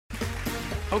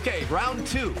Okay, round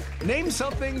two. Name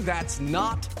something that's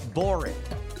not boring.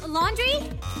 A laundry?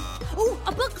 Ooh,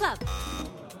 a book club.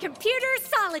 Computer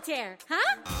solitaire,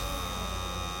 huh?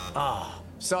 Ah,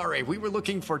 sorry, we were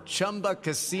looking for Chumba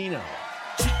Casino.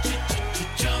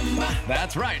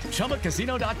 That's right,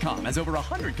 ChumbaCasino.com has over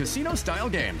 100 casino-style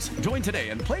games. Join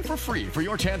today and play for free for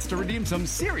your chance to redeem some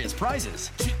serious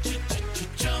prizes.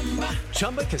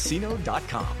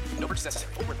 ChumbaCasino.com. No purchase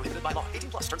necessary. Void where prohibited by law.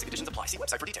 18+ terms and conditions apply. See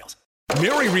website for details.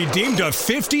 Mary redeemed a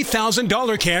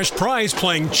 $50,000 cash prize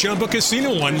playing Chumba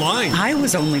Casino online. I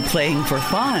was only playing for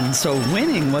fun, so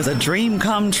winning was a dream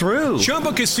come true.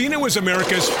 Chumba Casino is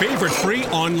America's favorite free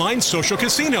online social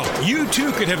casino. You,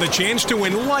 too, could have the chance to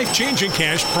win life-changing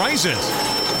cash prizes.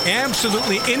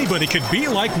 Absolutely anybody could be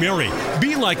like Mary.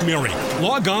 Be like Mary.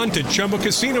 Log on to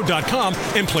ChumbaCasino.com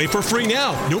and play for free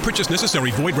now. No purchase necessary.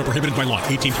 Void where prohibited by law.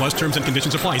 18+ terms and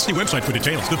conditions apply. See website for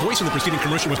details. The voice in the preceding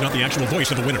commercial was not the actual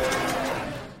voice of the winner.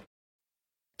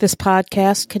 This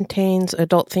podcast contains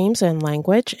adult themes and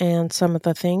language, and some of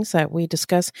the things that we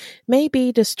discuss may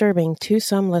be disturbing to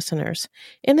some listeners.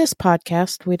 In this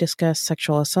podcast, we discuss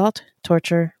sexual assault,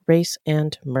 torture, race,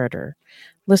 and murder.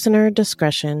 Listener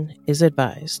discretion is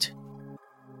advised.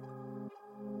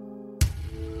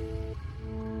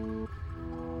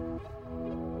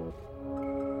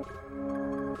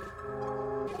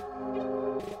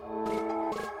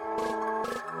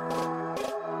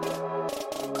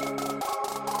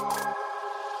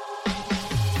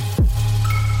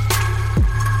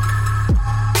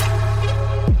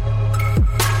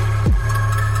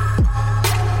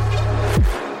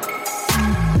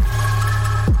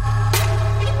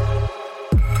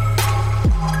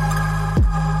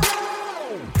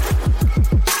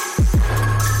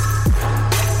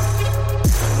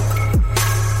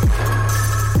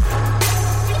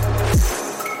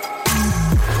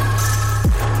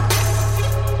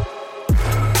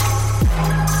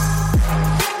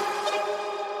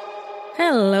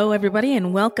 Hello, everybody,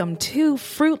 and welcome to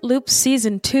Fruit Loops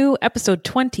Season 2, Episode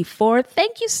 24.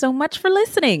 Thank you so much for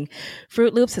listening.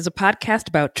 Fruit Loops is a podcast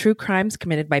about true crimes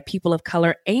committed by people of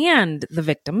color and the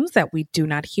victims that we do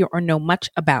not hear or know much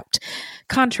about.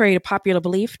 Contrary to popular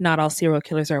belief, not all serial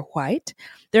killers are white.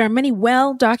 There are many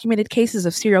well-documented cases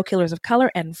of serial killers of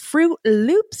color, and Fruit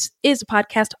Loops is a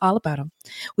podcast all about them.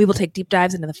 We will take deep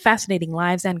dives into the fascinating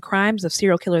lives and crimes of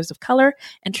serial killers of color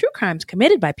and true crimes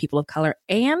committed by people of color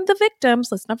and the victims,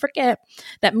 let's not forget,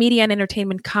 that media and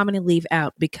entertainment commonly leave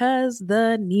out because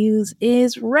the news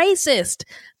is racist,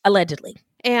 allegedly.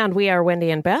 And we are Wendy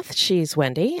and Beth. She's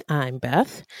Wendy. I'm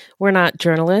Beth. We're not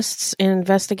journalists,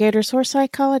 investigators, or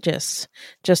psychologists.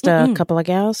 Just a couple of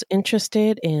gals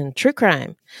interested in true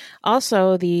crime.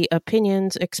 Also, the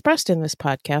opinions expressed in this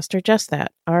podcast are just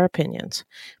that, our opinions.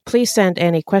 Please send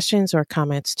any questions or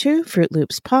comments to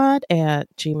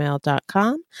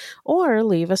fruitloopspod@gmail.com or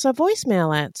leave us a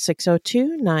voicemail at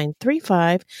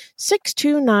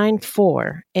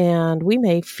 602-935-6294, and we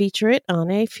may feature it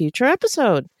on a future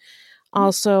episode.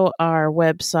 Also, our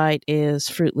website is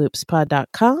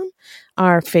fruitloopspod.com.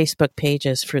 Our Facebook page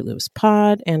is Fruit Loops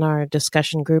Pod, and our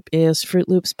discussion group is Fruit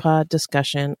Loops Pod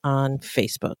Discussion on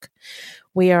Facebook.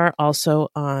 We are also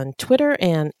on Twitter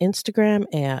and Instagram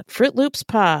at Fruit Loops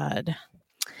Pod.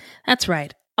 That's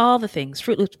right. All the things,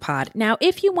 Fruit Loops Pod. Now,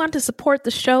 if you want to support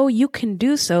the show, you can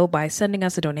do so by sending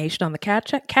us a donation on the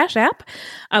Cash App,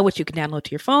 which you can download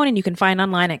to your phone, and you can find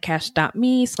online at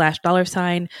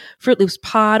cash.me/$Fruit Loops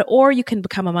Pod, or you can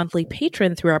become a monthly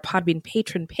patron through our Podbean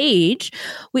patron page.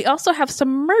 We also have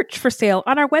some merch for sale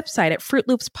on our website at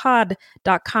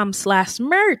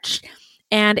fruitloopspod.com/merch.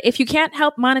 And if you can't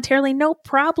help monetarily, no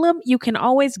problem. You can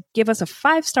always give us a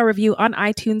 5-star review on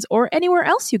iTunes or anywhere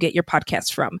else you get your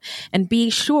podcasts from. And be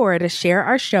sure to share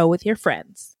our show with your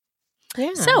friends.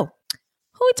 Yeah. So, who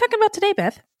are we talking about today,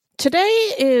 Beth?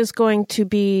 Today is going to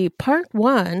be part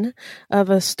 1 of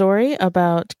a story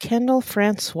about Kendall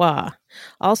Francois,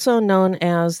 also known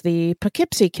as the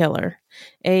Poughkeepsie Killer,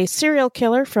 a serial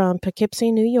killer from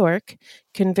Poughkeepsie, New York,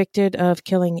 convicted of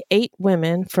killing 8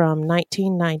 women from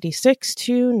 1996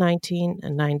 to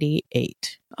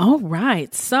 1998. All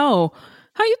right. So,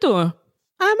 how you doing?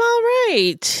 I'm all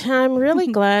right. I'm really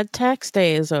glad tax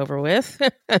day is over with.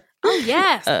 Oh,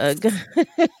 yes.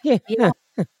 Yeah.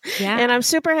 And I'm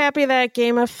super happy that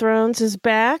Game of Thrones is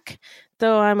back.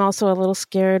 though I'm also a little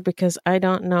scared because I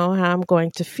don't know how I'm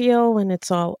going to feel when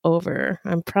it's all over.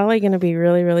 I'm probably going to be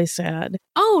really, really sad.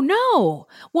 Oh no!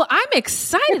 Well, I'm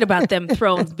excited about them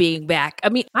Thrones being back. I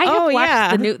mean, I have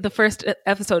watched the first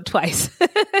episode twice,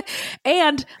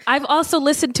 and I've also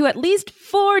listened to at least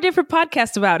 4 different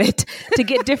podcasts about it to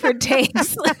get different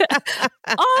takes.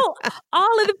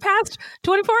 all in the past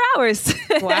 24 hours.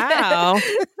 Wow!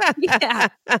 Yeah,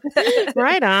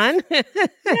 right on.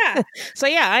 Yeah. So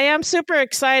yeah, I am super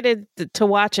excited to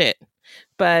watch it,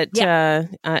 but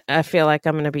I feel like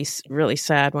I'm going to be really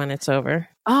sad when it's over.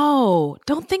 Oh,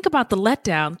 don't think about the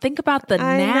letdown. Think about the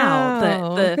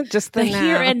now, the just the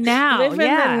here and now. Live in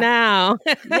the now.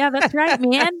 Yeah, that's right,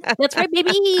 man. That's right,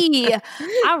 baby.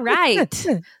 All right.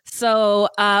 So,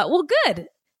 well, good.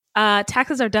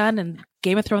 Taxes are done and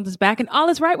Game of Thrones is back and all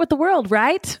is right with the world,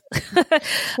 right?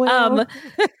 Well.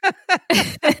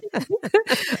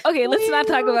 Okay, let's not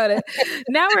talk about it.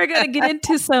 Now we're going to get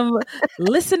into some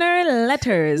listener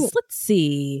letters. Let's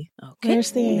see. Okay.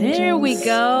 There's the angels. There we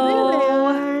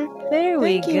go. There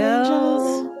we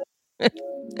go.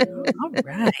 All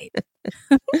right.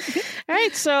 All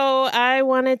right. So I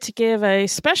wanted to give a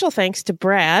special thanks to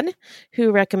Brad,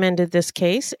 who recommended this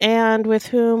case and with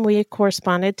whom we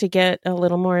corresponded to get a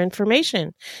little more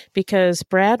information, because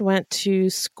Brad went to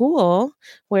school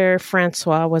where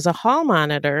Francois was a hall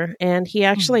monitor and he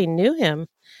actually knew him.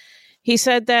 He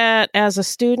said that as a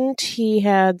student, he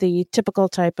had the typical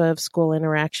type of school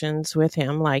interactions with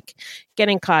him, like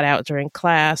getting caught out during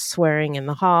class, swearing in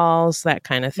the halls, that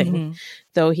kind of thing. Mm-hmm.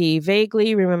 Though he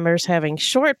vaguely remembers having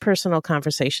short personal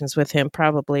conversations with him,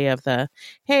 probably of the,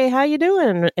 hey, how you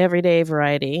doing, everyday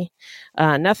variety.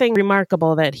 Nothing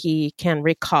remarkable that he can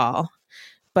recall.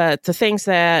 But the things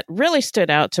that really stood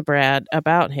out to Brad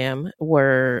about him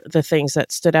were the things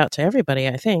that stood out to everybody,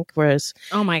 I think, was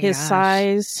his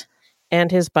size and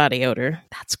his body odor.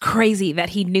 That's crazy that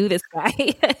he knew this guy.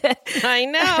 I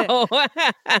know.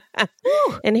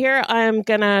 And here I'm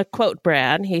going to quote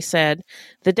Brad. He said,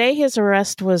 "The day his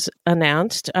arrest was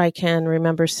announced, I can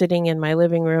remember sitting in my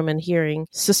living room and hearing,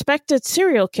 'Suspected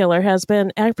serial killer has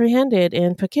been apprehended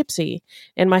in Poughkeepsie,'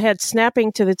 and my head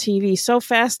snapping to the TV so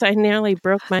fast I nearly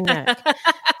broke my neck."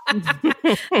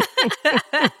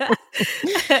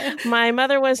 My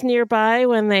mother was nearby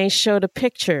when they showed a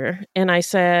picture, and I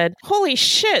said, "Holy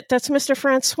shit, that's Mr.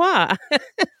 Francois."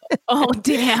 Oh,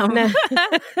 damn.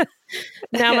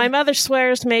 Now, my mother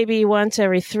swears maybe once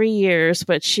every 3 years,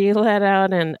 but she let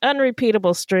out an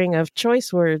unrepeatable string of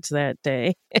choice words that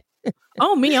day.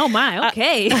 Oh, me, oh my,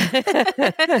 okay.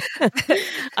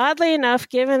 Oddly enough,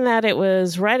 given that it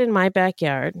was right in my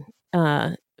backyard,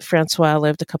 Francois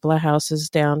lived a couple of houses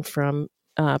down from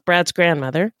Brad's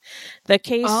grandmother. The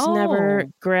case never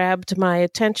grabbed my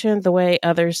attention the way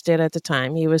others did at the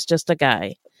time. He was just a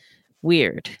guy.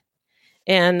 Weird.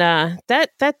 And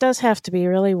that does have to be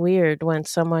really weird when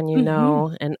someone you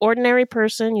know, an ordinary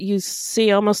person you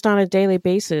see almost on a daily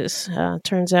basis,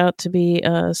 turns out to be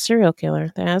a serial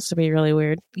killer. That has to be really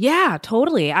weird. Yeah,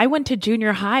 totally. I went to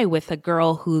junior high with a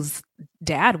girl whose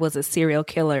dad was a serial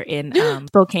killer in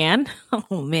Spokane.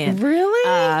 Oh, man.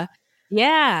 Really?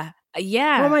 Yeah.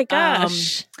 Oh, my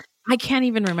gosh. I can't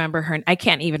even remember her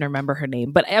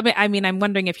name. But I mean, I'm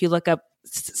wondering if you look up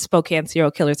Spokane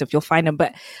serial killers, if you'll find them.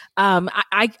 But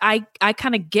I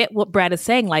kind of get what Brad is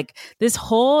saying. Like, this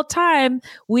whole time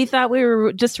we thought we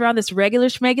were just around this regular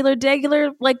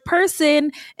schmegular like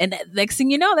person, and next thing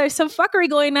you know, there's some fuckery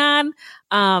going on.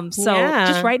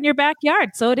 Just right in your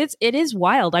backyard. So it is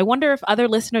wild. I wonder if other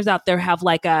listeners out there have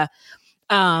like a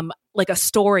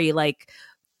story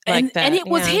and it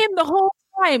was him the whole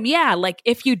time. Yeah, like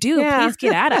if you do, please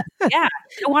get at us. Yeah,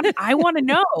 I want to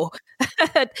know.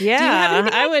 Yeah,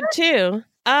 I would too.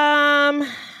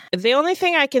 The only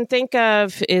thing I can think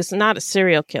of is not a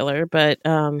serial killer, but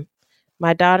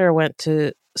my daughter went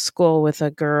to school with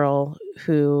a girl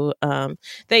who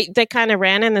they kind of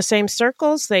ran in the same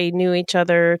circles. They knew each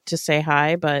other to say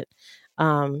hi, but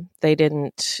they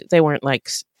weren't like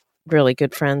really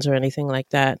good friends or anything like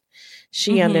that.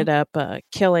 She ended up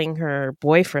killing her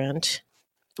boyfriend.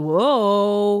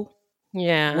 Whoa.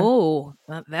 Yeah. Whoa.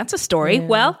 That's a story. Yeah.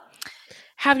 Well,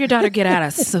 have your daughter get at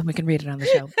us so we can read it on the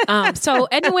show. So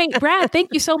anyway, Brad,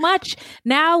 thank you so much.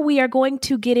 Now we are going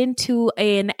to get into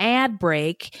an ad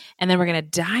break, and then we're going to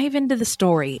dive into the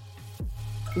story.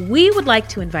 We would like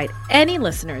to invite any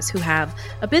listeners who have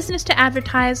a business to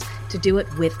advertise to do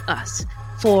it with us.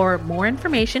 For more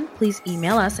information, please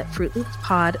email us at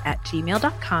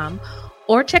fruitloopspod@gmail.com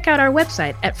or check out our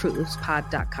website at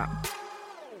fruitloopspod.com.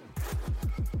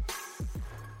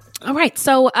 All right.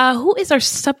 So who is our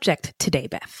subject today,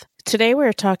 Beth? Today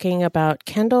we're talking about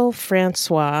Kendall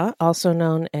Francois, also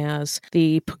known as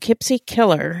the Poughkeepsie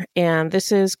Killer, and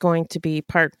this is going to be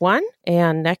part 1,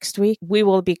 and next week we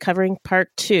will be covering part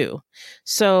 2.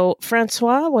 So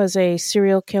Francois was a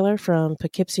serial killer from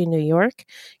Poughkeepsie, New York,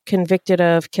 convicted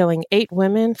of killing 8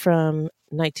 women from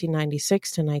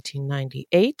 1996 to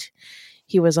 1998.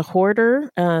 He was a hoarder,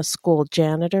 a school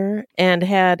janitor, and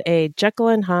had a Jekyll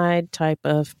and Hyde type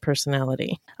of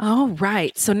personality. All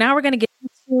right. So now we're going to get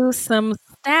into some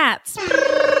stats.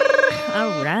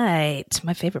 All right.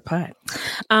 My favorite part.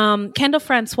 Kendall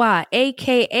Francois,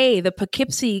 a.k.a. the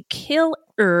Poughkeepsie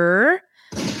Killer.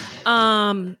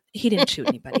 He didn't shoot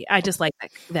anybody. I just like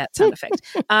that sound effect.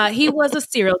 He was a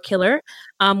serial killer.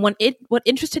 What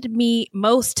interested me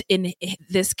most in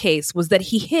this case was that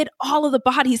he hid all of the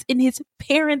bodies in his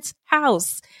parents'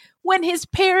 house when his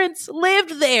parents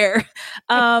lived there,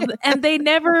 and they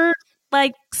never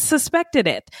suspected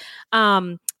it.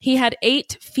 He had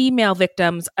 8 female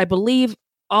victims. I believe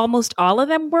almost all of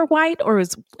them were white,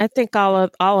 I think all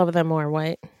of them were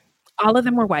white. All of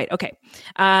them were white. Okay.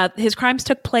 His crimes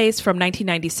took place from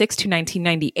 1996 to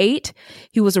 1998.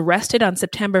 He was arrested on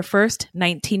September 1st,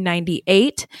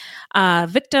 1998.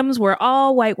 Victims were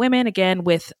all white women, again,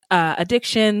 with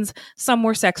addictions. Some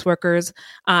were sex workers.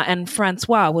 And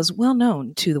Francois was well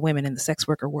known to the women in the sex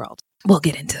worker world. We'll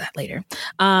get into that later.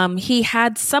 He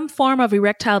had some form of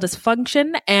erectile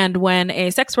dysfunction, and when a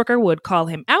sex worker would call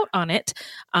him out on it,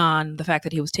 on the fact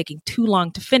that he was taking too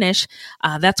long to finish,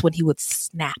 that's when he would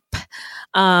snap.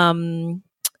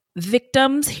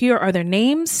 Victims, here are their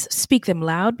names. Speak them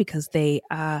loud because they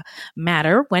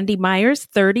matter. Wendy Myers,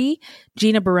 30.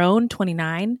 Gina Barone,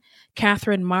 29.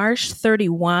 Catherine Marsh,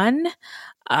 31.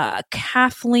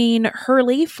 Kathleen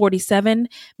Hurley, 47,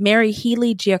 Mary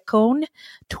Healy Giacone,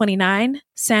 29,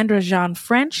 Sandra Jean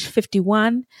French,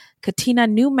 51, Katina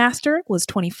Newmaster was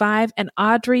 25, and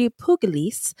Audrey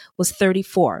Pugliese was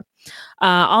 34.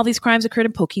 All these crimes occurred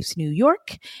in Poughkeepsie, New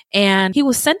York, and he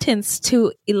was sentenced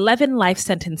to 11 life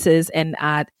sentences and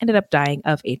ended up dying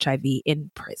of HIV in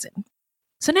prison.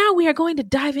 So now we are going to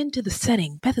dive into the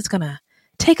setting. Beth is going to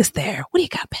take us there. What do you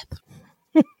got, Beth?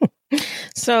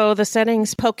 So the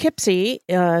setting's Poughkeepsie,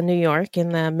 New York in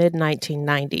the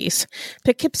mid-1990s.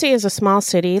 Poughkeepsie is a small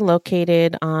city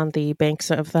located on the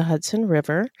banks of the Hudson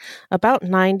River, about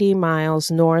 90 miles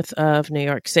north of New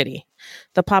York City.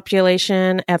 The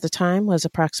population at the time was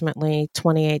approximately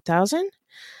 28,000.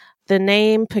 The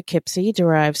name Poughkeepsie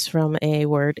derives from a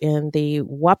word in the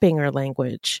Wappinger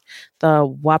language. The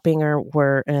Wappinger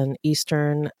were an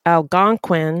Eastern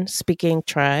Algonquin-speaking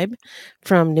tribe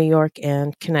from New York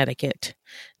and Connecticut.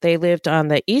 They lived on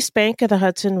the east bank of the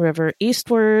Hudson River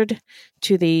eastward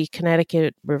to the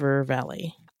Connecticut River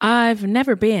Valley. I've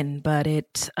never been, but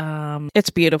it's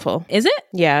beautiful. Is it?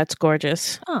 Yeah, it's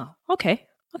gorgeous. Oh, okay.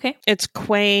 It's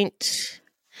quaint.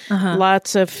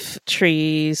 Lots of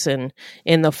trees, and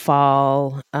in the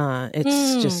fall,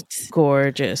 it's just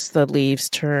gorgeous. The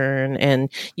leaves turn,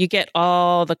 and you get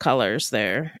all the colors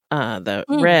there. The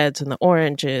reds and the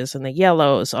oranges and the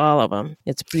yellows, all of them.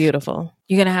 It's beautiful.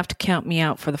 You're going to have to count me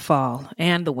out for the fall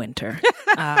and the winter.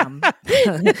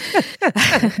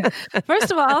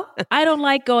 First of all, I don't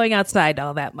like going outside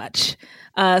all that much.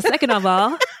 Second of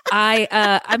all,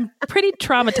 I'm pretty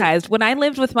traumatized. When I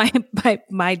lived with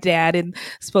my dad in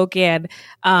Spokane,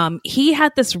 he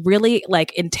had this really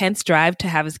intense drive to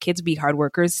have his kids be hard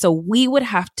workers. So we would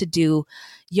have to do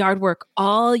yard work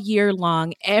all year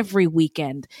long, every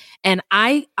weekend. And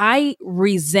I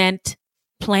resent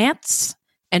plants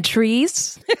and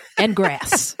trees and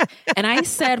grass. And I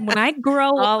said, when I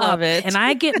grow up and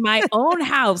I get my own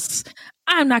house,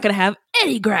 I'm not going to have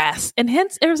any grass. And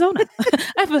hence Arizona.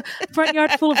 I have a front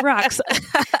yard full of rocks.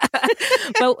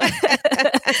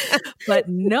 but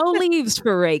no leaves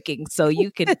for raking. So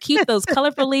you can keep those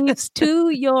colorful leaves to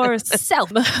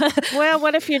yourself. Well,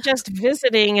 what if you're just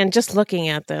visiting and just looking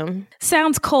at them?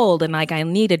 Sounds cold and I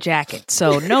need a jacket.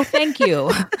 So no, thank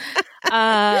you.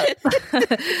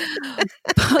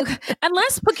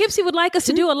 Unless Poughkeepsie would like us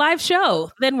to do a live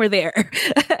show, then we're there.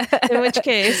 In which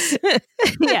case,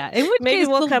 maybe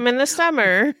we'll come in the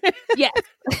summer. Yes.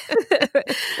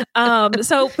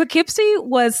 So Poughkeepsie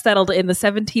was settled in the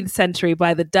 17th century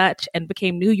by the Dutch and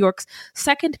became New York's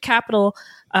second capital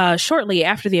shortly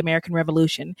after the American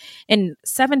Revolution. In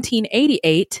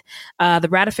 1788, the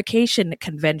ratification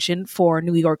convention for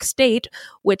New York State,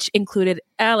 which included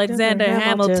Alexander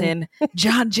Hamilton,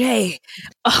 John Jay.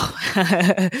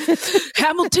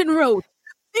 Hamilton wrote,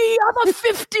 "The other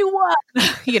 51."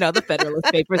 The Federalist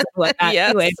Papers and whatnot. Yes.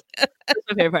 Anyway, that's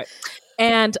my favorite part.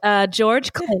 And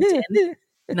George Clinton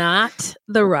not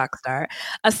the rock star,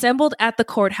 assembled at the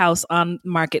courthouse on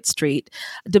Market Street,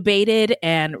 debated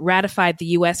and ratified the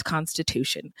U.S.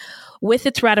 Constitution. With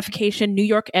its ratification, New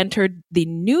York entered the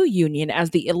new union as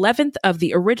the 11th of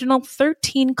the original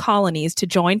 13 colonies to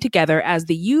join together as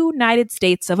the United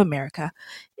States of America.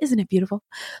 Isn't it beautiful?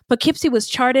 Poughkeepsie was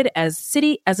chartered as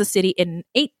a city in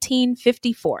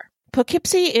 1854.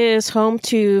 Poughkeepsie is home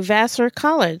to Vassar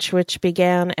College, which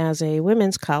began as a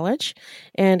women's college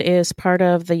and is part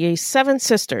of the Seven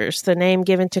Sisters, the name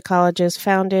given to colleges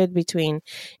founded between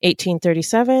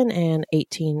 1837 and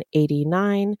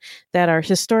 1889 that are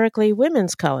historically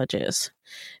women's colleges.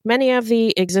 Many of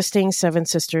the existing Seven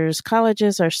Sisters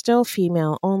colleges are still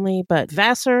female only, but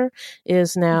Vassar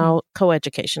is now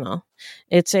coeducational.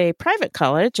 It's a private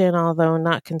college, and although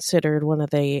not considered one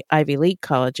of the Ivy League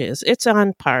colleges, it's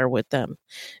on par with them,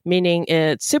 meaning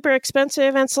it's super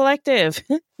expensive and selective.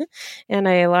 And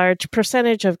a large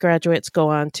percentage of graduates go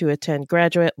on to attend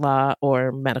graduate, law,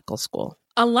 or medical school.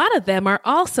 A lot of them are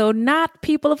also not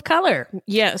people of color.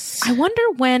 Yes. I wonder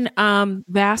when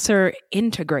Vassar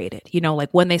integrated,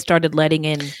 like when they started letting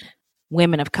in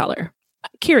women of color.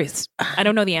 Curious. I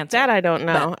don't know the answer. That I don't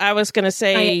know. I was going to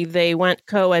say they went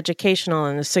co-educational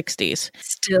in the 60s.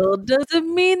 Still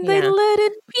doesn't mean they let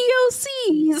in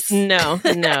POCs. No.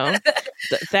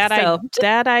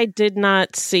 That I did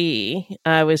not see.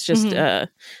 I was just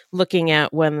looking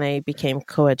at when they became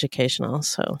co-educational.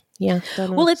 So, yeah.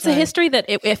 Well, it's a history that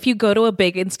if you go to a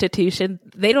big institution,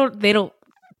 they don't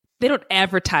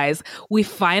advertise. We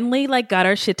finally got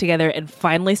our shit together and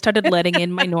finally started letting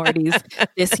in minorities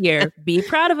this year. Be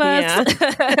proud of us.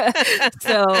 Yeah.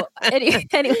 So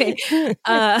anyway,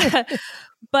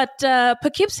 but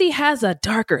Poughkeepsie has a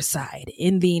darker side.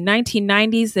 In the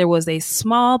 1990s, there was a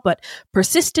small but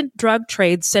persistent drug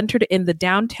trade centered in the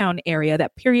downtown area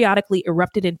that periodically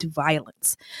erupted into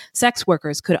violence. Sex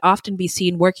workers could often be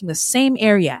seen working the same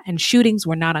area, and shootings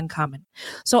were not uncommon.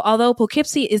 So although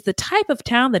Poughkeepsie is the type of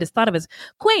town that is thought of as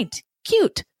quaint,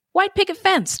 cute, white picket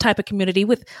fence type of community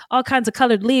with all kinds of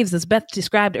colored leaves, as Beth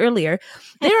described earlier,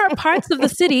 there are parts of the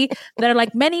city that are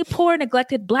like many poor,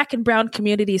 neglected Black and brown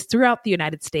communities throughout the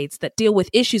United States that deal with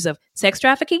issues of sex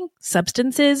trafficking,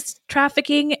 substances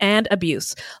trafficking, and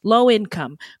abuse, low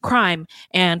income, crime,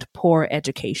 and poor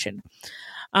education.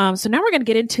 So now we're going to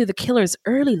get into the killer's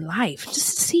early life,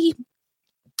 just to see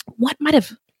what might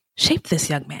have shaped this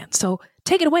young man. So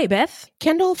take it away, Beth.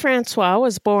 Kendall Francois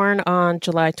was born on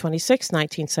July 26,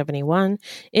 1971,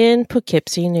 in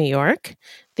Poughkeepsie, New York,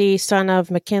 the son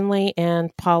of McKinley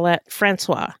and Paulette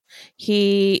Francois.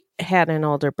 He had an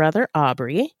older brother,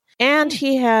 Aubrey, and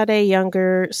he had a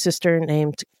younger sister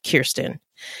named Kirsten.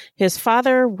 His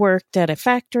father worked at a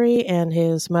factory, and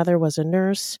his mother was a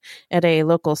nurse at a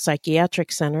local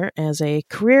psychiatric center as a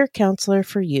career counselor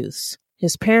for youths.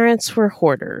 His parents were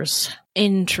hoarders.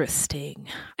 Interesting.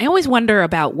 I always wonder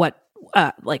about what,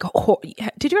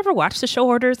 did you ever watch the show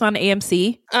Hoarders on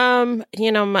AMC?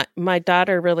 My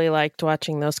daughter really liked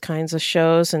watching those kinds of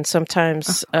shows, and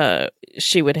sometimes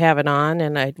she would have it on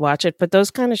and I'd watch it, but those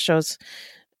kind of shows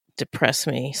depress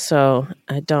me, so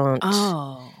I don't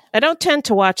tend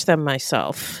to watch them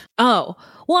myself. Oh,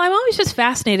 well, I'm always just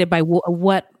fascinated by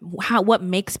what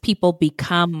makes people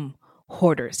become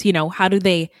hoarders.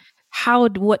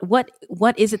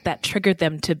 What is it that triggered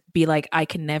them to be like, I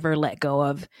can't let go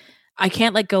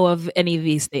of any of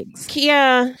these things?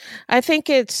 Yeah, I think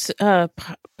it's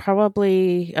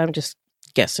probably, I'm just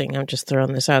guessing, I'm just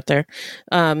throwing this out there,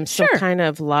 some kind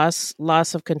of loss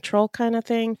of control kind of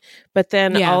thing. But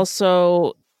then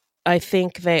also, I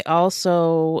think they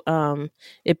also,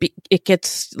 it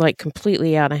gets like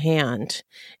completely out of hand,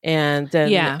 and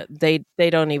then they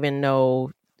don't even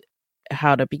know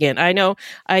how to begin. I know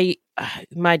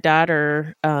my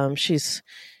daughter, she's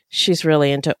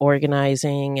really into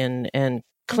organizing and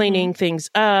cleaning things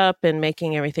up and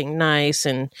making everything nice,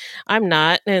 and I'm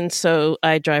not, and so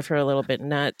I drive her a little bit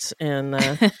nuts. And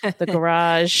the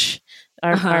garage,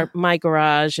 my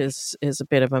garage is a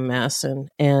bit of a mess, and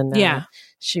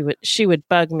she would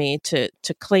bug me to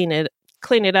clean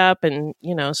it up and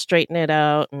straighten it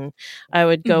out, and I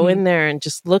would go in there and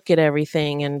just look at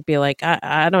everything and be like,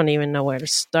 I don't even know where to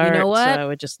start. You know what? So I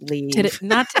would just leave.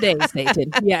 Not today,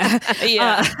 Satan. Yeah.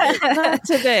 Not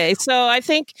today. So I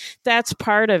think that's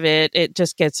part of it. It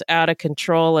just gets out of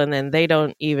control, and then they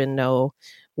don't even know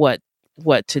what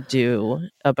what to do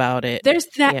about it. There's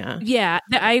that. Yeah,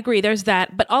 I agree. There's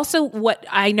that. But also what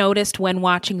I noticed when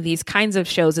watching these kinds of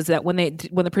shows is that when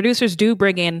the producers do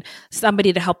bring in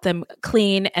somebody to help them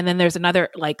clean, and then there's another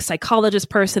like psychologist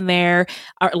person there,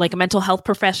 or like a mental health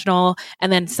professional,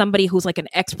 and then somebody who's like an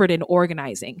expert in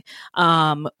organizing.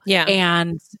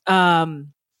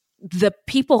 The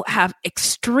people have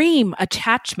extreme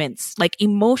attachments, like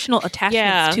emotional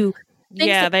attachments to things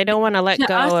that they don't want to let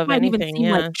go of anything.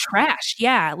 Like trash. They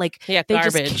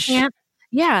garbage. Just can't.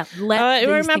 Yeah. I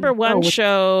remember one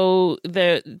show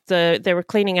they were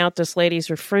cleaning out this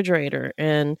lady's refrigerator,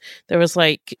 and there was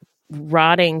like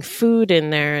rotting food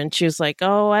in there, and she was like,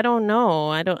 "Oh, I don't know.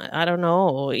 I don't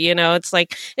know." You know, it's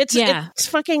like it's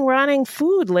fucking rotting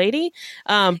food, lady.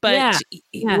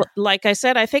 Like I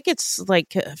said, I think it's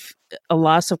like a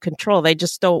loss of control. They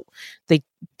just don't.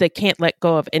 They can't let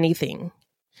go of anything.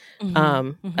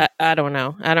 I don't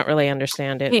know. I don't really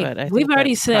understand it, but I think we've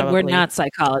already said we're not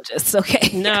psychologists.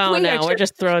 Okay, no, we're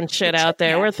just throwing shit out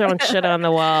there. We're throwing shit on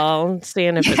the wall,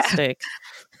 seeing if it sticks.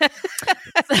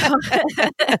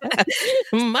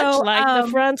 Much like the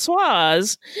Francois.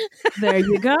 There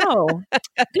you go.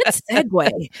 Good segue.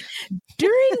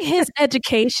 During his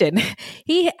education,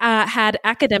 he had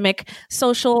academic,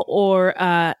 social,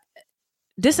 or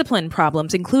discipline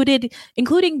problems,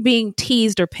 including being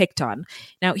teased or picked on.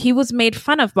 Now, he was made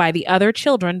fun of by the other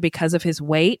children because of his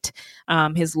weight,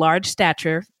 his large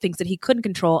stature, things that he couldn't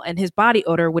control, and his body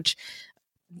odor, which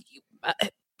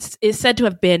is said to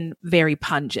have been very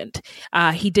pungent.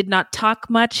 He did not talk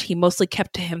much. He mostly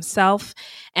kept to himself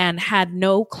and had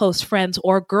no close friends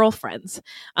or girlfriends.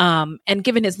 And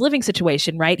given his living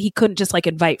situation, right, he couldn't just like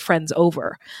invite friends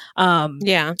over.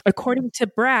 According to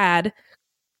Brad,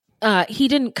 he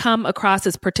didn't come across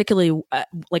as particularly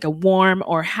like a warm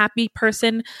or happy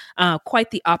person. Quite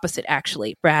the opposite,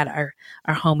 actually. Brad, our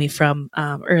homie from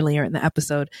earlier in the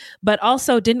episode, but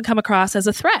also didn't come across as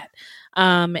a threat.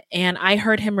 And I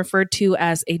heard him referred to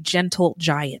as a gentle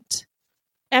giant.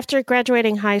 After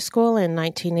graduating high school in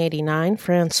 1989,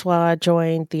 Francois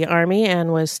joined the Army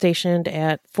and was stationed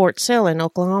at Fort Sill in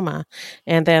Oklahoma,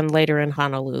 and then later in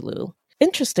Honolulu.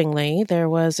 Interestingly, there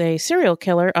was a serial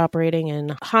killer operating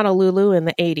in Honolulu in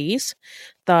the 80s,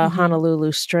 the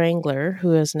Honolulu Strangler,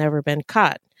 who has never been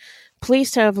caught.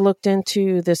 Police have looked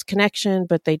into this connection,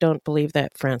 but they don't believe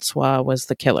that Francois was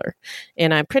the killer.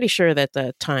 And I'm pretty sure that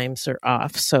the times are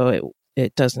off, so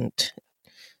it doesn't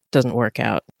work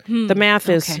out. The math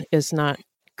is not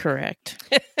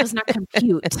correct. Does not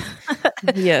compute.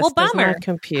 Yes, well, does bummer. not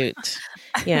compute.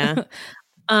 Yeah.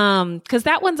 Because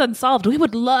that one's unsolved. We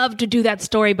would love to do that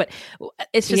story, but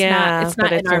it's just not. It's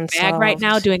not in our bag right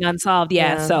now. Doing unsolved,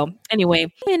 So anyway,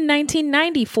 in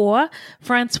 1994,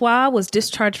 Francois was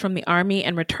discharged from the Army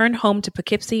and returned home to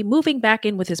Poughkeepsie, moving back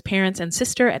in with his parents and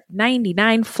sister at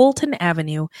 99 Fulton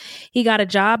Avenue. He got a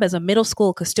job as a middle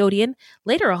school custodian,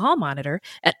 later a hall monitor,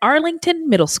 at Arlington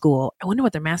Middle School. I wonder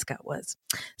what their mascot was.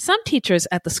 Some teachers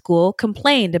at the school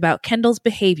complained about Kendall's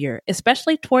behavior,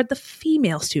 especially toward the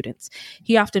female students.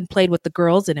 He often played with the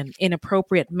girls in an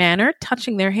inappropriate manner,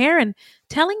 touching their hair and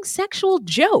telling sexual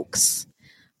jokes.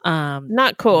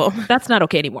 Not cool. That's not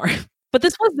okay anymore. But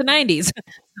this was the 90s.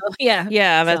 So,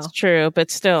 yeah, that's true,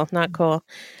 but still not cool.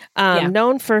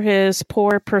 Known for his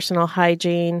poor personal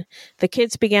hygiene, the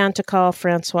kids began to call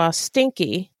Francois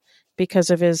Stinky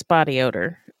because of his body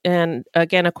odor. And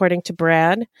again, according to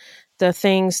Brad, the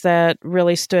things that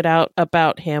really stood out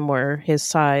about him were his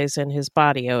size and his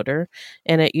body odor.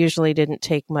 And it usually didn't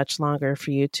take much longer for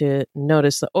you to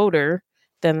notice the odor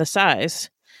than the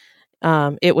size.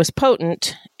 It was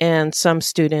potent, and some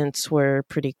students were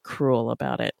pretty cruel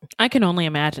about it. I can only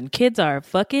imagine. Kids are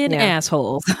fucking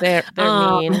assholes. They're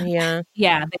mean,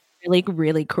 Yeah, they're really,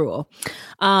 really cruel.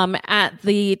 At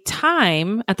the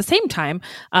same time,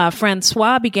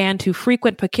 Francois began to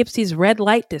frequent Poughkeepsie's red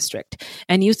light district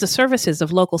and used the services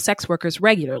of local sex workers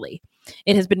regularly.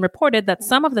 It has been reported that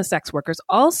some of the sex workers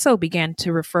also began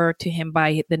to refer to him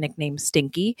by the nickname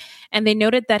Stinky, and they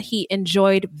noted that he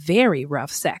enjoyed very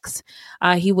rough sex.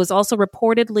 He was also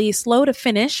reportedly slow to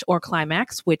finish or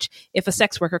climax, which, if a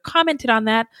sex worker commented on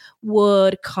that,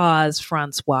 would cause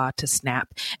Francois to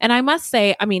snap. And I must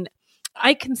say, I mean,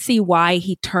 I can see why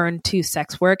he turned to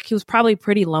sex work. He was probably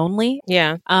pretty lonely.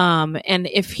 Yeah. And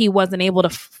if he wasn't able to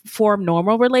form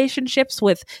normal relationships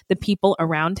with the people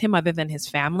around him other than his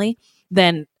family,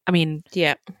 then, I mean,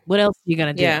 what else are you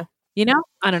going to do? Yeah. You know?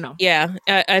 I don't know. Yeah,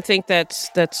 I think that's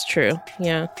true.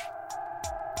 Yeah.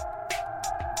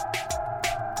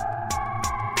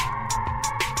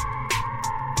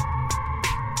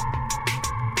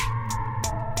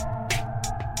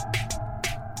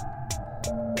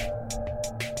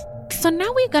 So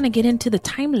now we're going to get into the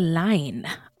timeline.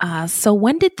 So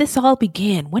when did this all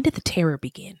begin? When did the terror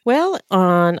begin? Well,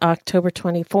 on October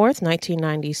 24th,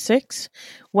 1996,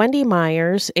 Wendy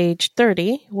Myers, age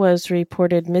 30, was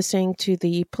reported missing to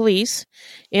the police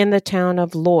in the town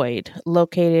of Lloyd,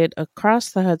 located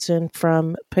across the Hudson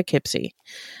from Poughkeepsie.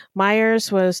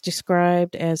 Myers was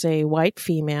described as a white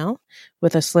female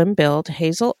with a slim build,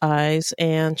 hazel eyes,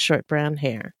 and short brown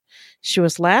hair. She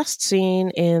was last seen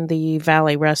in the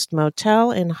Valley Rest Motel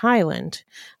in Highland,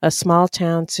 a small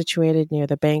town situated near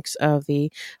the banks of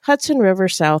the Hudson River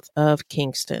south of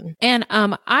Kingston. And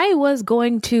I was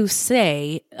going to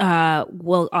say,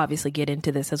 we'll obviously get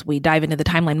into this as we dive into the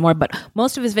timeline more, but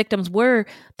most of his victims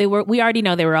we already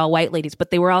know they were all white ladies, but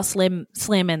they were all slim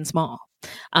and small.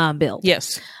 Build.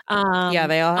 Yes. They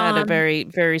all had a very,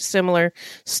 very similar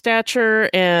stature,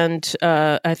 and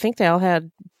I think they all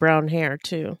had brown hair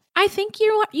too. I think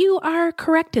you are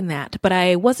correct in that, but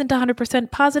I wasn't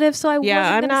 100% positive, so I'm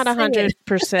not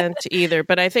 100% either,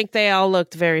 but I think they all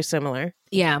looked very similar.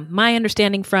 Yeah, my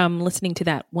understanding from listening to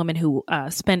that woman who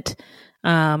spent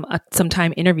some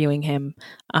time interviewing him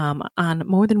on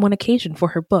more than one occasion for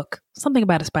her book, Something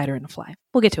About a Spider and a Fly.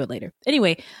 We'll get to it later.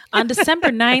 Anyway, on December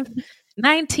 9th,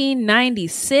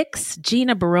 1996,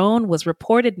 Gina Barone was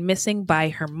reported missing by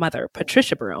her mother,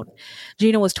 Patricia Barone.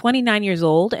 Gina was 29 years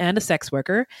old and a sex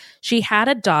worker. She had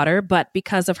a daughter, but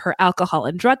because of her alcohol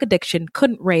and drug addiction,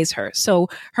 couldn't raise her, so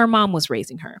her mom was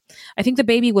raising her. I think the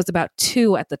baby was about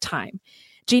 2 at the time.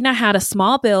 Gina had a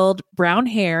small build, brown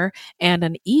hair, and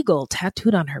an eagle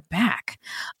tattooed on her back.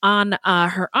 On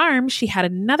her arm, she had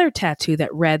another tattoo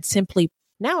that read simply,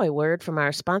 "Now a word from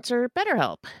our sponsor,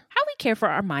 BetterHelp." How we care for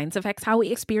our minds affects how we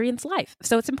experience life,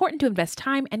 so it's important to invest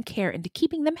time and care into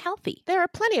keeping them healthy. There are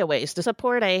plenty of ways to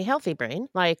support a healthy brain,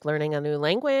 like learning a new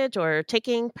language or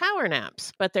taking power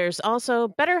naps. But there's also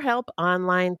BetterHelp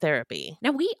online therapy.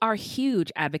 Now, we are huge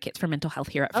advocates for mental health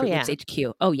here at Fruit Loops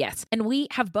HQ. Oh, yes. And we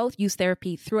have both used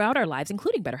therapy throughout our lives,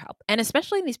 including BetterHelp. And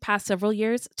especially in these past several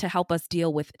years to help us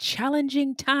deal with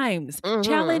challenging times,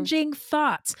 challenging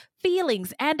thoughts,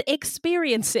 feelings, and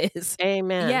experiences.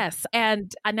 Amen. Yes.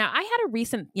 And now I had a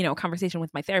recent, conversation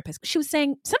with my therapist. She was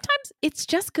saying sometimes it's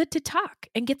just good to talk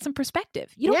and get some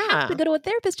perspective. You don't have to go to a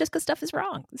therapist just because stuff is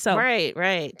wrong. So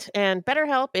Right. And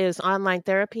BetterHelp is online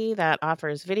therapy that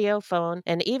offers video, phone,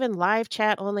 and even live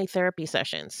chat only therapy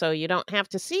sessions. So you don't have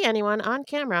to see anyone on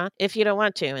camera if you don't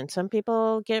want to. And some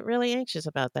people get really anxious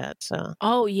about that. So.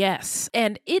 Oh, yes.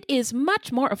 And it is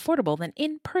much more affordable than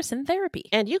in-person therapy.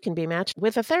 And you can be matched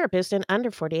with a therapist in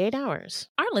under 48 hours.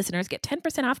 Our listeners get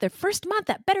 10% off their first month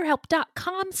at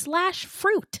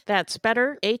BetterHelp.com/fruit. That's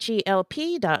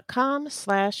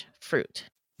BetterHelp.com/fruit.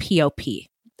 POP.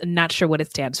 Not sure what it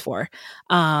stands for.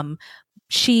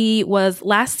 She was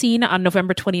last seen on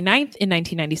November 29th in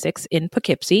 1996 in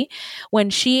Poughkeepsie when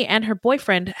she and her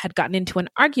boyfriend had gotten into an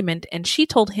argument and she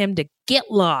told him to get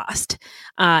lost.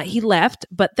 He left,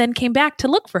 but then came back to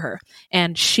look for her,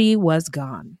 and she was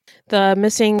gone. The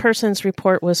missing persons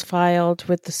report was filed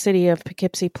with the City of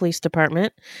Poughkeepsie Police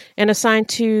Department and assigned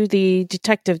to the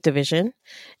Detective Division,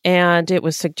 and it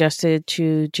was suggested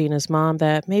to Gina's mom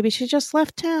that maybe she just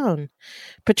left town.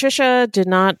 Patricia did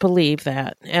not believe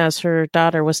that, as her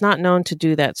daughter was not known to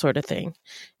do that sort of thing.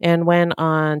 And when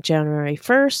on January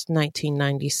 1st,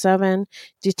 1997,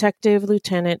 Detective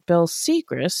Lieutenant Bill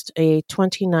Segrist, a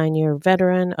 29-year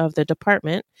veteran of the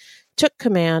department, took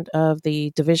command of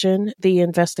the division, the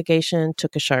investigation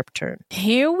took a sharp turn.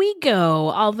 Here we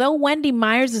go. Although Wendy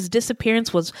Myers'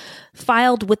 disappearance was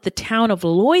filed with the town of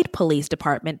Lloyd Police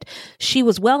Department, she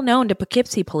was well known to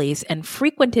Poughkeepsie Police and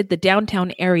frequented the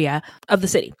downtown area of the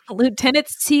city. Lieutenant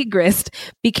Segrist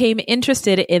became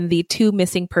interested in the 2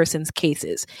 missing persons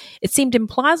cases. It seemed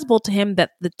implausible to him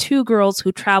that the 2 girls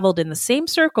who traveled in the same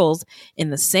circles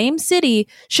in the same city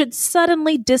should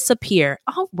suddenly disappear.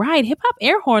 All right, hip-hop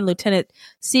air horn, Lieutenant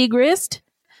Segrist.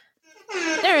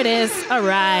 There it is. All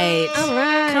right.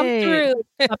 Come through.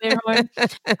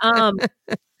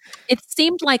 It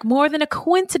seemed like more than a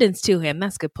coincidence to him.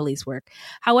 That's good police work.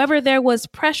 However, there was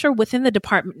pressure within the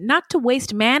department not to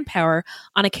waste manpower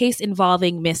on a case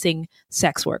involving missing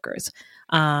sex workers.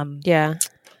 Again,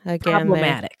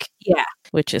 problematic.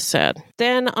 Which is sad.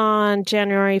 Then on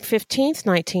January 15th,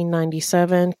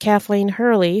 1997, Kathleen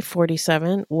Hurley,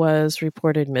 47, was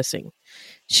reported missing.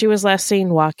 She was last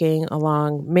seen walking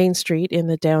along Main Street in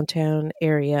the downtown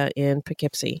area in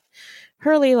Poughkeepsie.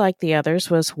 Hurley, like the others,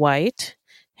 was white,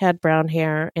 had brown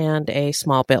hair, and a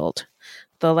small build.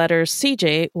 The letters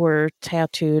CJ were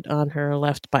tattooed on her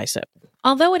left bicep.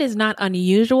 Although it is not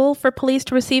unusual for police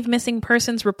to receive missing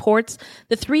persons reports,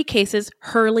 the 3 cases,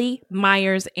 Hurley,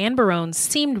 Myers, and Barone,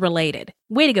 seemed related.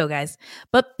 Way to go, guys.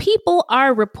 But people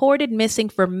are reported missing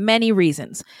for many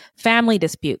reasons. Family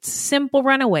disputes, simple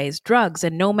runaways, drugs,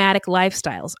 and nomadic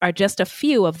lifestyles are just a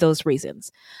few of those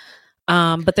reasons.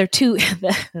 But there are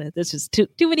there's just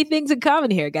too many things in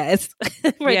common here, guys.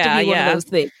 For it to be one of those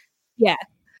things. Yeah.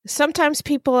 Sometimes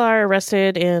people are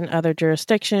arrested in other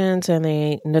jurisdictions and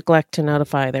they neglect to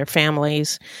notify their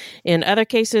families. In other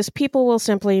cases, people will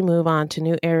simply move on to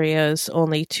new areas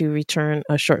only to return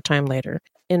a short time later.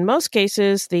 In most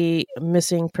cases, the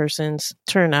missing persons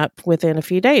turn up within a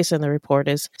few days and the report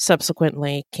is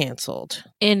subsequently canceled.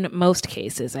 In most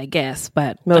cases, I guess,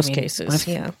 but most cases,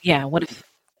 yeah.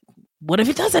 What if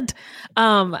it doesn't? You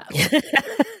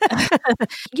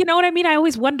know what I mean? I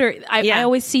always wonder. I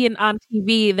always see it on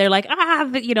TV. They're like,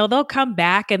 they'll come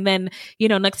back, and then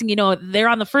next thing you know, they're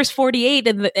on the first 48,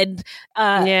 and they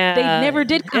never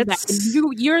did come back.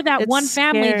 And you're that one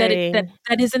family that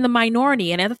is in the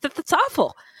minority, and that's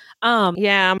awful.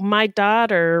 My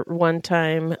daughter one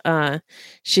time,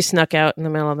 she snuck out in the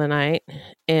middle of the night,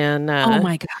 and oh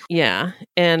my God, yeah,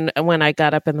 and when I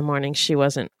got up in the morning, she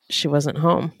wasn't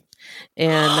home.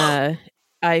 And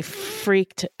I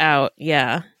freaked out.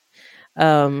 Yeah.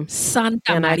 Santa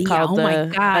and Maria. My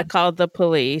God. I called the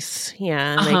police.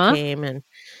 Yeah. And they came and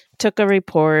took a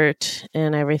report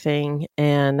and everything.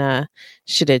 And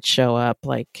she did show up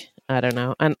like, I don't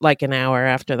know, like an hour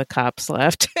after the cops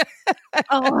left.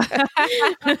 Oh, but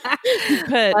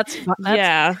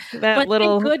that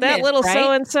little right?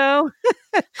 so-and-so,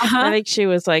 I think she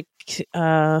was like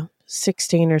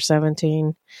 16 or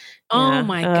 17. Oh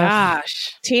my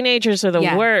gosh. Teenagers are the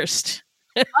worst.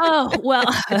 Oh, well.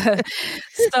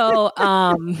 So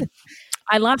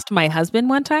I lost my husband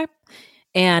one time,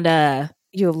 and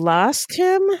you lost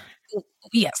him?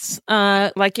 Yes.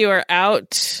 Like you were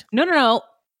out? No.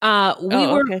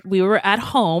 We were at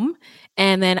home,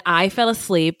 and then I fell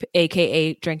asleep,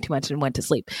 aka drank too much and went to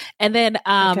sleep. And then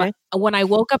when I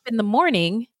woke up in the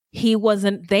morning, he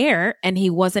wasn't there and he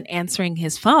wasn't answering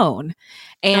his phone.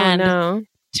 And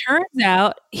turns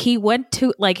out he went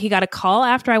to he got a call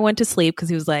after I went to sleep because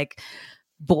he was like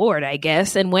bored, I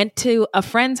guess, and went to a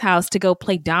friend's house to go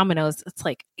play dominoes. It's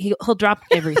like he'll drop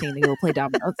everything to go play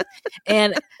dominoes.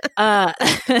 And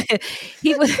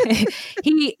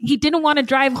he didn't want to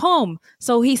drive home,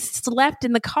 so he slept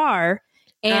in the car.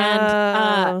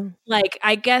 And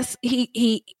I guess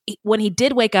he when he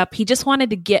did wake up, he just wanted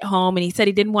to get home, and he said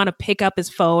he didn't want to pick up his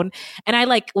phone. And I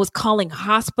was calling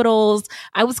hospitals,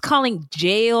 I was calling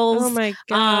jails. Oh my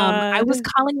God. I was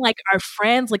calling our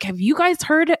friends, have you guys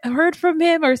heard from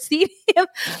him or seen him?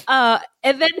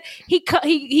 And then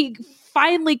he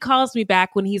finally calls me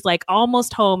back when he's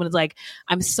almost home, and is like,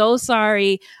 I'm so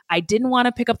sorry, I didn't want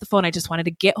to pick up the phone, I just wanted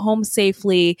to get home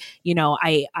safely.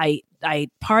 I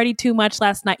partied too much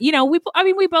last night. We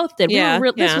both did. Yeah,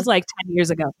 this was 10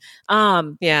 years ago.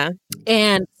 And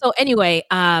so anyway,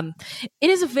 it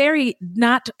is a very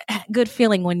not good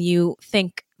feeling when you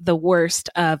think the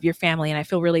worst of your family. And I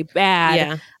feel really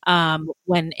bad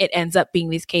when it ends up being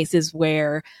these cases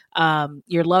where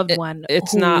your loved one.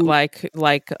 It's not like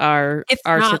our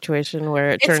situation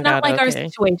where it turned out okay. It's not like our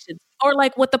situation. Or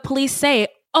what the police say,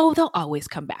 oh, they'll always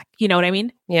come back. You know what I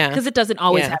mean? Yeah. Because it doesn't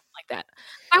always happen like that.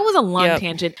 That was a long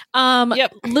tangent.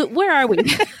 Where are we?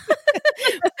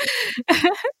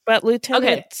 But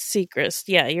Lieutenant Segrist,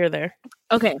 you're there.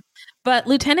 Okay. But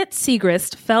Lieutenant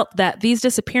Segrist felt that these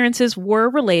disappearances were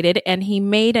related, and he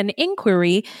made an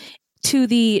inquiry to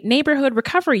the Neighborhood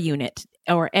Recovery Unit,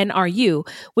 or NRU,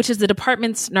 which is the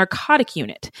department's narcotic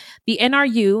unit. The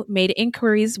NRU made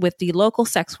inquiries with the local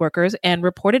sex workers and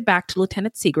reported back to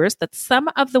Lieutenant Segrist that some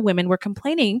of the women were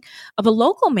complaining of a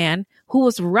local man who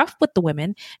was rough with the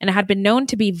women and had been known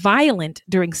to be violent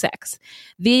during sex.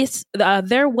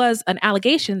 There was an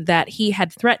allegation that he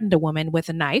had threatened a woman with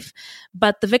a knife,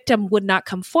 but the victim would not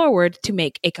come forward to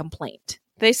make a complaint.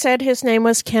 They said his name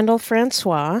was Kendall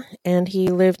Francois, and he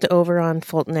lived over on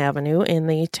Fulton Avenue in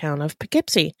the town of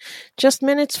Poughkeepsie, just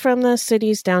minutes from the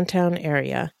city's downtown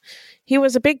area. He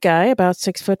was a big guy, about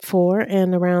 6'4"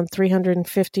 and around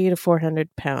 350 to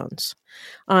 400 pounds.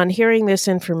 On hearing this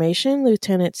information,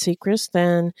 Lieutenant Segrist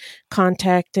then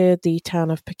contacted the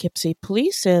town of Poughkeepsie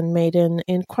police and made an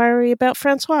inquiry about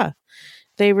Francois.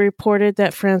 They reported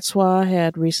that Francois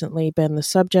had recently been the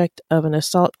subject of an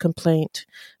assault complaint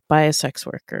by a sex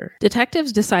worker.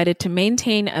 Detectives decided to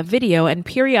maintain a video and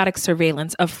periodic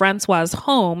surveillance of Francois's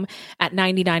home at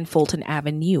 99 Fulton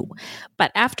Avenue.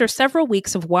 But after several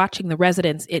weeks of watching the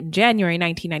residence in January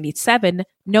 1997,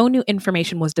 no new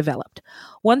information was developed.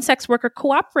 One sex worker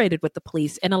cooperated with the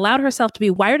police and allowed herself to be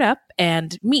wired up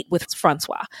and meet with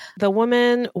Francois. The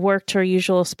woman worked her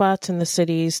usual spots in the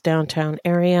city's downtown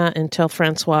area until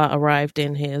Francois arrived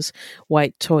in his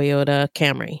white Toyota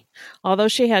Camry. Although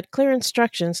she had clear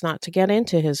instructions not to get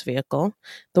into his vehicle,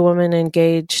 the woman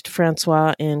engaged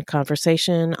Francois in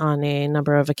conversation on a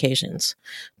number of occasions.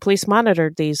 Police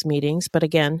monitored these meetings, but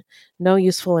again, no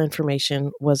useful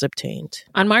information was obtained.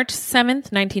 On March 7th,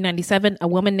 1997, a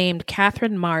woman named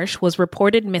Catherine Marsh was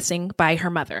reported missing by her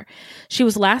mother. She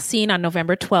was last seen on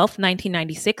November 12th,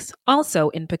 1996, also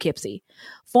in Poughkeepsie.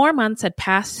 4 months had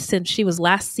passed since she was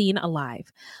last seen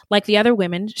alive. Like the other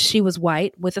women, she was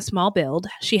white with a small build.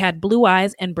 She had blue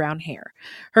eyes and brown hair.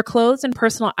 Her clothes and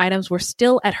personal items were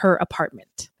still at her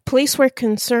apartment. Police were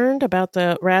concerned about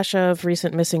the rash of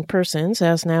recent missing persons,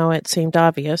 as now it seemed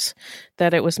obvious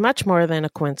that it was much more than a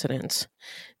coincidence.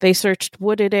 They searched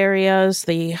wooded areas,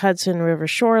 the Hudson River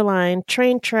shoreline,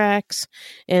 train tracks,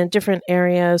 and different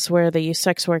areas where the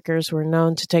sex workers were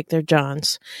known to take their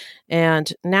johns.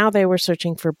 And now they were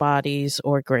searching for bodies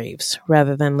or graves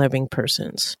rather than living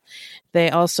persons. They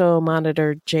also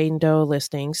monitored Jane Doe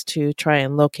listings to try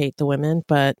and locate the women,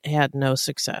 but had no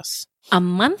success. A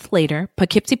month later,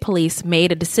 Poughkeepsie police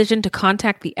made a decision to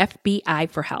contact the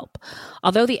FBI for help.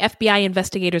 Although the FBI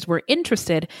investigators were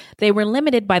interested, they were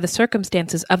limited by the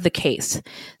circumstances of the case.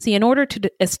 See, in order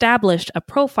to establish a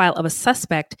profile of a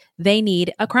suspect, they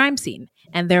need a crime scene,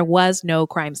 and there was no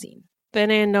crime scene. Then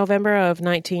in November of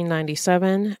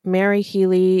 1997, Mary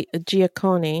Healy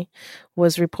Giacconi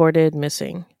was reported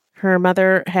missing. Her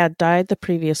mother had died the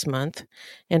previous month,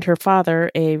 and her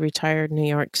father, a retired New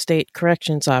York State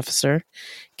corrections officer,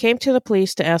 came to the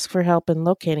police to ask for help in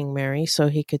locating Mary so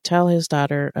he could tell his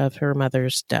daughter of her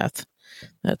mother's death.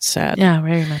 That's sad. Yeah,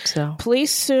 very much so.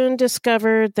 Police soon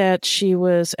discovered that she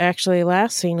was actually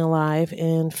last seen alive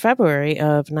in February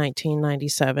of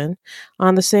 1997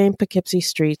 on the same Poughkeepsie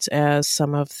streets as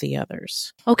some of the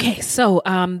others. Okay, so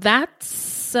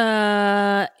that's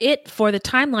it for the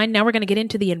timeline. Now we're going to get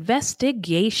into the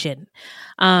investigation.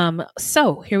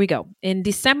 So here we go. In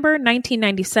December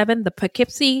 1997, the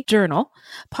Poughkeepsie Journal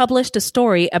published a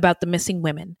story about the missing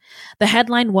women. The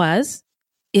headline was,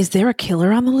 "Is there a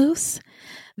killer on the loose?"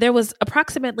 There was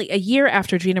approximately a year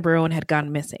after Gina Barone had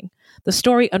gone missing. The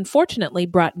story, unfortunately,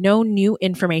 brought no new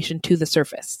information to the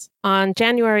surface. On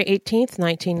January 18th,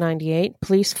 1998,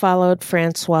 police followed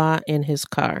Francois in his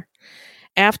car.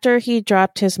 After he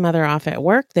dropped his mother off at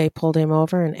work, they pulled him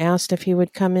over and asked if he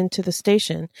would come into the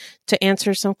station to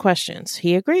answer some questions.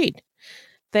 He agreed.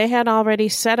 They had already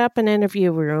set up an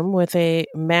interview room with a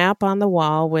map on the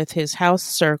wall with his house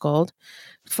circled,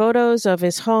 photos of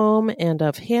his home and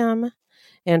of him,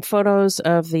 and photos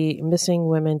of the missing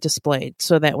women displayed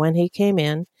so that when he came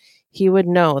in, he would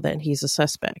know that he's a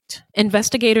suspect.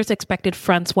 Investigators expected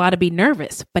Francois to be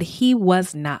nervous, but he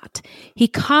was not. He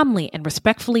calmly and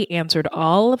respectfully answered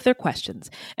all of their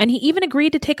questions, and he even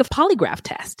agreed to take a polygraph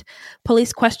test.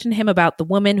 Police questioned him about the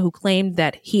woman who claimed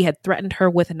that he had threatened her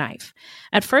with a knife.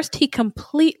 At first, he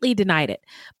completely denied it,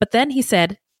 but then he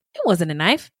said, "It wasn't a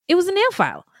knife, it was a nail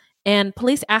file." And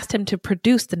police asked him to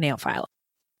produce the nail file.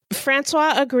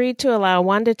 Francois agreed to allow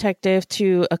one detective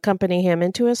to accompany him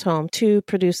into his home to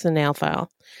produce the nail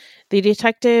file. The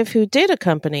detective who did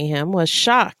accompany him was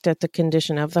shocked at the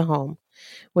condition of the home,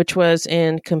 which was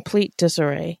in complete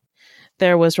disarray.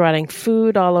 There was rotting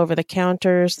food all over the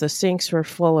counters, the sinks were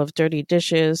full of dirty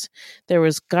dishes, there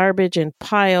was garbage in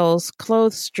piles,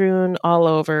 clothes strewn all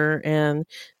over, and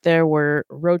there were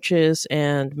roaches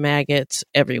and maggots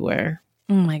everywhere.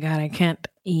 Oh my God, I can't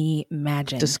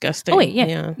imagine. Disgusting. Oh wait,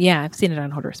 yeah, I've seen it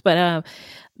on Hoarders. But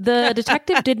the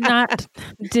detective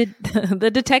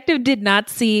the detective did not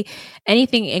see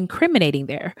anything incriminating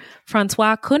there.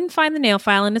 Francois couldn't find the nail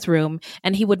file in his room,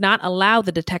 and he would not allow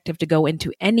the detective to go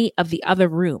into any of the other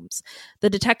rooms. The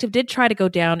detective did try to go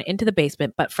down into the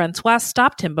basement, but Francois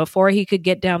stopped him before he could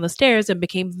get down the stairs and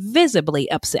became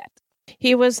visibly upset.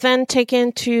 He was then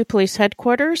taken to police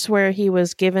headquarters where he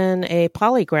was given a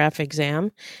polygraph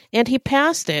exam, and he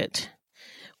passed it.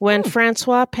 When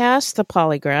Francois passed the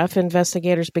polygraph,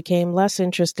 investigators became less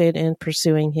interested in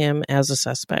pursuing him as a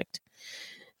suspect.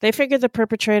 They figured the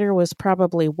perpetrator was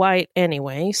probably white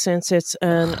anyway, since it's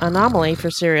an anomaly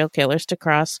for serial killers to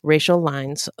cross racial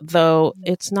lines, though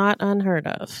it's not unheard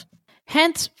of.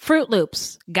 Hence Fruit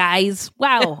Loops, guys.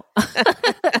 Wow.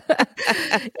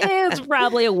 It's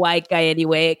probably a white guy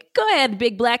anyway. Go ahead,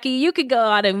 Big Blackie. You can go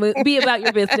on and be about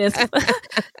your business.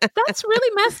 That's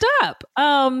really messed up.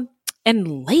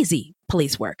 And lazy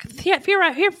police work. Yeah, if you're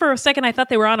out here for a second, I thought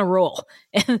they were on a roll.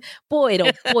 And boy,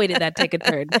 did that take a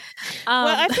turn. Well,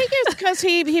 I think it's because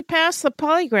he passed the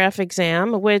polygraph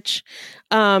exam, which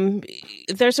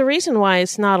there's a reason why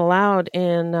it's not allowed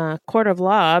in court of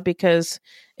law, because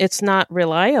it's not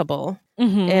reliable.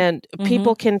 Mm-hmm. And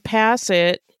people can pass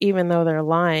it even though they're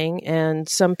lying, and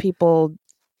some people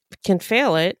can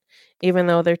fail it even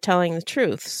though they're telling the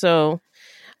truth. So,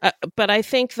 but I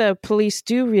think the police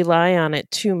do rely on it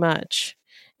too much.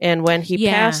 And when he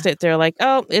passed it, they're like,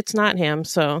 oh, it's not him.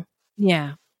 So,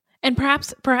 yeah. And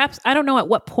perhaps, I don't know at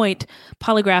what point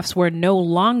polygraphs were no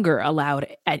longer allowed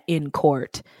in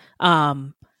court.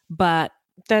 But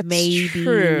that's maybe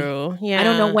true. Yeah. I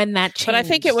don't know when that changed. But I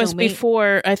think it was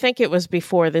before. I think it was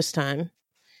before this time.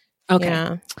 Okay.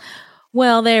 Yeah.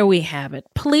 Well, there we have it.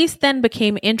 Police then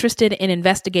became interested in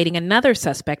investigating another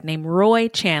suspect named Roy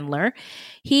Chandler.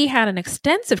 He had an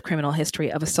extensive criminal history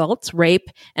of assaults, rape,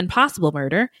 and possible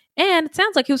murder, and it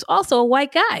sounds like he was also a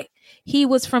white guy. He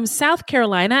was from South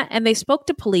Carolina, and they spoke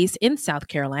to police in South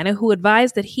Carolina who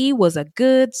advised that he was a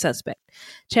good suspect.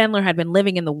 Chandler had been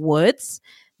living in the woods.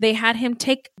 They had him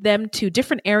take them to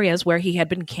different areas where he had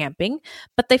been camping,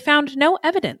 but they found no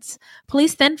evidence.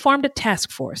 Police then formed a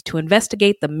task force to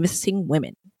investigate the missing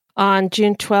women. On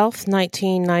June 12th,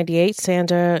 1998,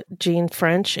 Sandra Jean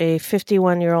French, a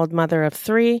 51-year-old mother of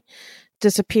three,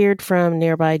 disappeared from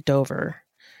nearby Dover.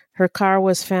 Her car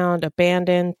was found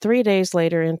abandoned 3 days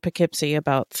later in Poughkeepsie,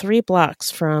 about 3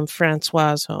 blocks from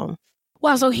Francois's home.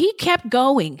 Wow, so he kept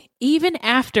going. Even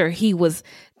after he was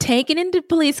taken into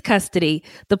police custody,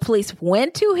 the police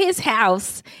went to his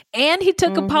house and he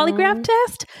took a polygraph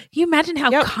test. You imagine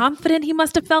how confident he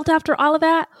must have felt after all of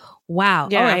that? Wow.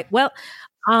 Yeah. All right. Well,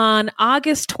 on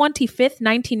August 25th,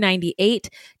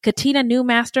 1998, Katina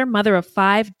Newmaster, mother of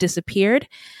 5, disappeared.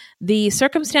 The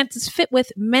circumstances fit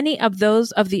with many of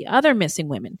those of the other missing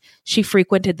women. She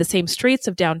frequented the same streets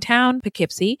of downtown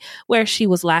Poughkeepsie where she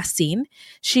was last seen.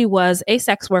 She was a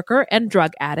sex worker and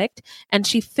drug addict, and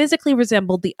she physically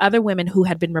resembled the other women who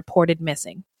had been reported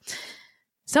missing.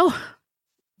 So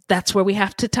that's where we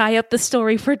have to tie up the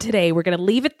story for today. We're going to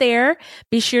leave it there.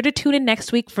 Be sure to tune in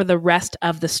next week for the rest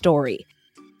of the story.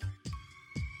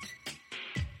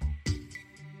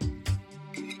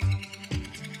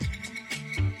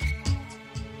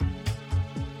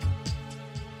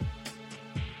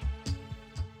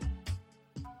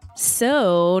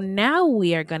 So now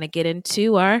we are going to get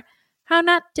into our How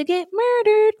Not to Get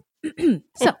Murdered.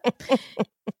 So,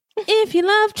 if you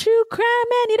love true crime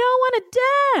and you don't want to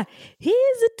die,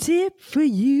 here's a tip for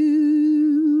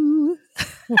you.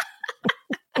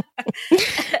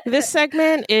 This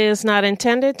segment is not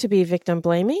intended to be victim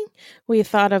blaming. We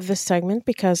thought of this segment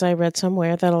because I read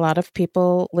somewhere that a lot of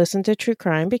people listen to true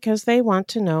crime because they want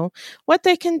to know what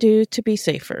they can do to be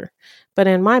safer. But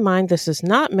in my mind, this is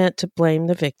not meant to blame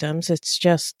the victims. It's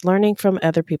just learning from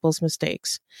other people's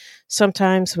mistakes.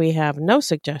 Sometimes we have no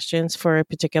suggestions for a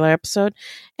particular episode,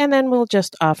 and then we'll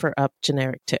just offer up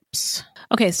generic tips.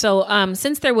 Okay, so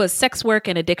since there was sex work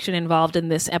and addiction involved in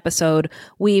this episode,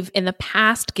 we've in the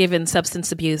past given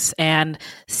substance abuse and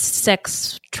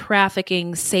sex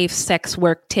trafficking, safe sex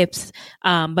work tips,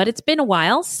 but it's been a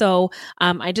while, so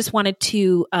I just wanted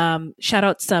to shout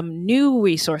out some new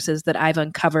resources that I've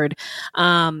uncovered.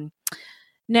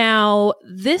 Now,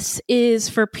 this is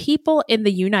for people in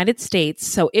the United States.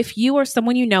 So if you or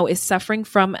someone you know is suffering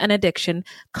from an addiction,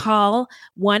 call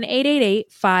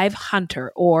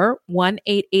 1-888-5-HUNTER or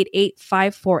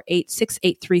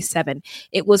 1-888-548-6837.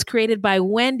 It was created by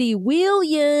Wendy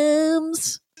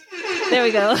Williams. There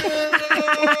we go.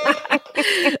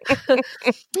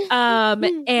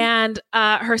 And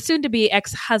her soon-to-be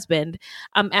ex-husband.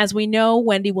 As we know,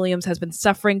 Wendy Williams has been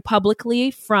suffering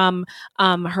publicly from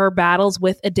her battles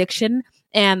with addiction.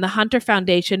 And the Hunter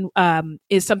Foundation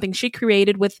is something she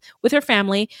created with her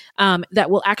family that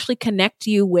will actually connect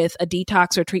you with a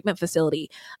detox or treatment facility.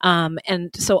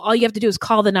 And so all you have to do is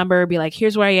call the number, be like,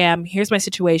 here's where I am, here's my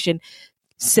situation.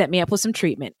 Set me up with some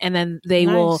treatment, and then they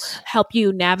will help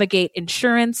you navigate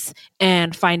insurance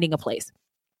and finding a place.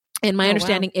 And my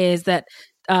understanding is that,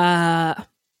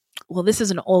 well, this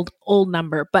is an old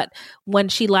number, but when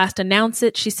she last announced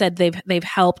it, she said they've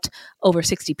helped over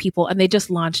 60 people, and they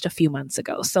just launched a few months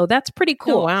ago. So that's pretty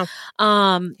cool. Oh,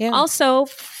 wow. Also,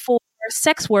 for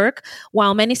sex work,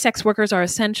 while many sex workers are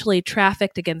essentially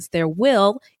trafficked against their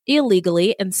will,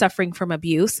 illegally, and suffering from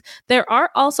abuse, there are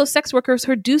also sex workers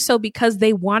who do so because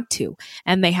they want to,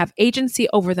 and they have agency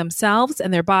over themselves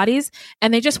and their bodies,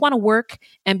 and they just want to work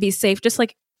and be safe, just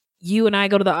like you and I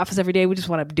go to the office every day. We just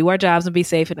want to do our jobs and be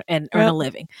safe and earn a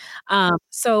living.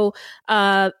 So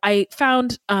I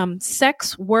found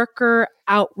Sex Worker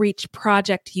Outreach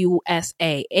Project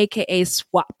USA, aka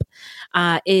SWAP,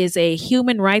 is a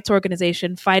human rights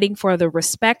organization fighting for the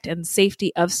respect and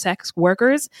safety of sex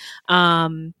workers.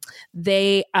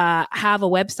 They have a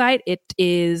website. It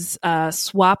is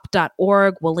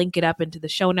swap.org. We'll link it up into the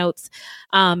show notes.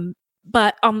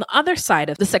 But on the other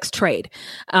side of the sex trade,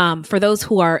 for those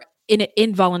who are in it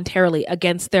involuntarily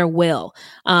against their will,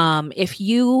 if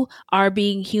you are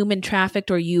being human trafficked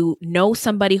or you know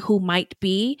somebody who might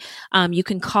be, you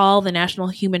can call the National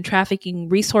Human Trafficking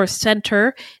Resource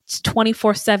Center. It's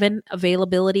 24/7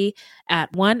 availability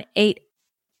at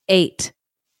 188.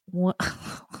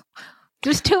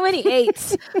 There's too many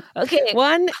eights. Okay.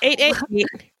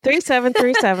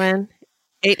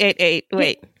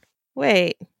 1-888-3737-888.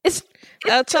 Wait. It's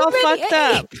all fucked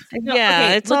up. No, yeah,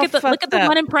 okay. it's look all at the fucked up.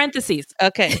 one in parentheses.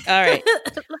 Okay, all right.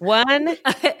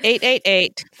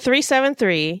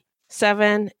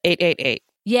 1-888-373-7888.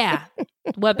 Yeah,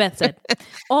 what Beth said.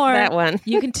 Or That one.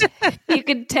 you can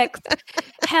text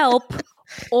help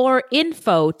or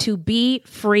info to be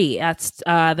free. That's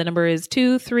the number is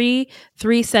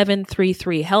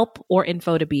 233733. Help or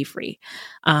info to be free.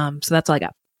 So that's all I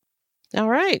got. All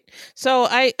right. So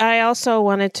I also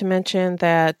wanted to mention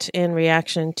that in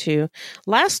reaction to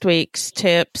last week's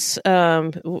tips,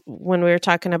 when we were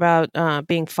talking about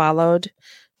being followed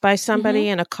by somebody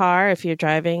in a car, if you're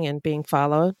driving and being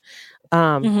followed,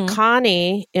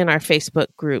 Connie in our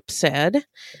Facebook group said,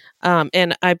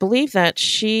 and I believe that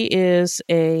she is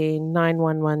a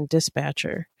 911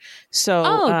 dispatcher.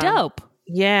 So, dope.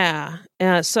 Yeah.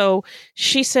 So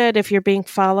she said, if you're being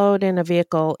followed in a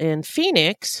vehicle in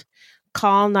Phoenix,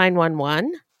 call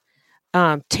 911,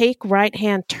 take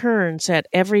right-hand turns at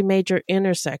every major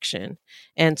intersection,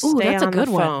 and stay on the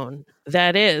phone.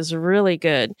 That is really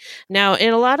good. Now,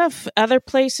 in a lot of other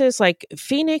places, like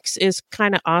Phoenix is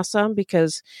kind of awesome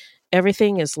because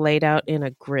everything is laid out in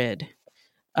a grid.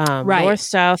 Right. North,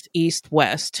 south, east,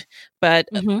 west. But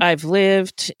I've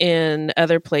lived in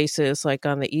other places like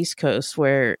on the East Coast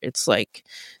where it's like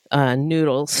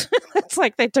noodles. It's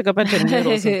like they took a bunch of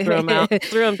noodles and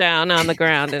threw them down on the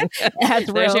ground, and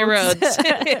there's your roads.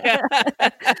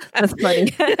 That's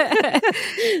funny.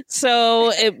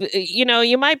 So,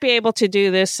 you might be able to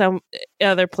do this some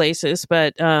other places,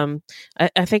 but I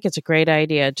think it's a great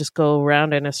idea. Just go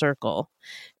around in a circle.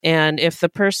 And if the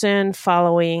person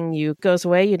following you goes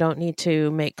away, you don't need to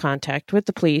make contact with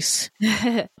the police.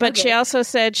 But she also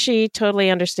said she totally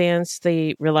understands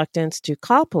the reluctance to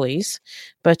call police,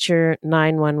 but your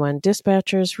 911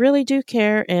 dispatchers really do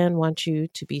care and want you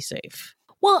to be safe.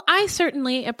 Well, I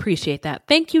certainly appreciate that.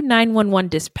 Thank you, 911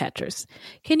 dispatchers.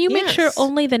 Can you make sure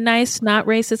only the nice, not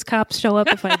racist cops show up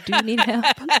if I do need help?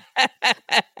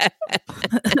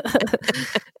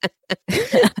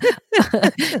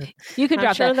 You can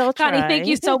drop that. Connie, thank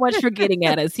you so much for getting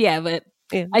at us. Yeah, but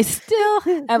I still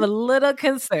am a little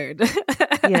concerned.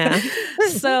 Yeah.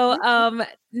 So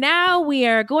now we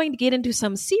are going to get into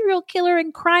some serial killer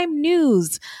and crime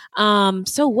news.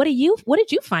 So what did you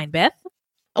find, Beth?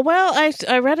 Well,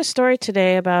 I read a story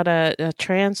today about a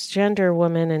transgender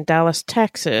woman in Dallas,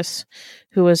 Texas,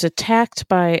 who was attacked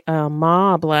by a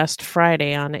mob last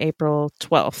Friday on April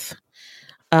 12th.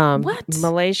 What?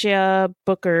 Malaysia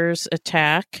Booker's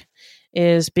attack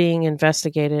is being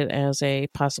investigated as a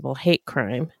possible hate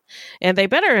crime. And they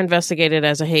better investigate it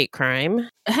as a hate crime.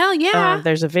 Hell yeah.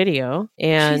 There's a video.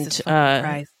 And Jesus fucking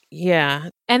Christ. Yeah.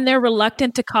 And they're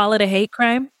reluctant to call it a hate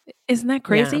crime? Isn't that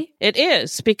crazy? Yeah, it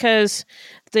is, because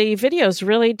the video is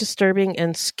really disturbing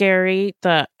and scary.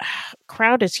 The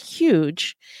crowd is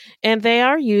huge, and they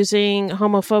are using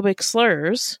homophobic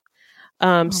slurs.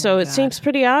 So it seems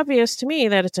pretty obvious to me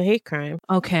that it's a hate crime.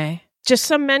 Okay. Just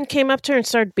some men came up to her and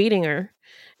started beating her,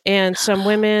 and some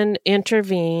women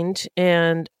intervened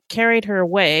and carried her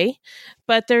away.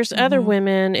 But there's other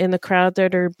women in the crowd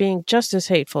that are being just as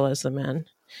hateful as the men.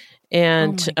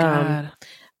 And oh my God.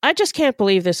 I just can't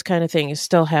believe this kind of thing is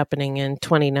still happening in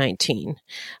 2019.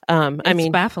 It's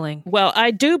baffling. Well, I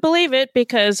do believe it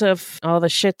because of all the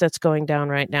shit that's going down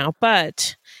right now.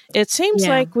 But it seems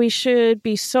like we should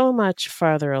be so much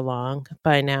farther along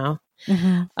by now.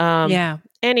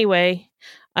 Anyway,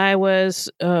 I was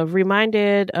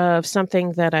reminded of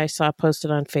something that I saw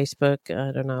posted on Facebook,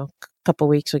 I don't know, a couple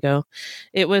weeks ago.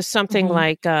 It was something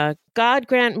like, God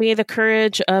grant me the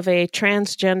courage of a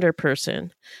transgender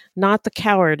person, not the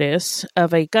cowardice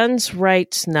of a guns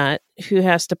rights nut who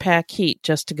has to pack heat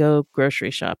just to go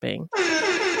grocery shopping.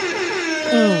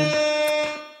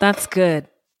 That's good.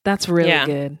 That's really Yeah.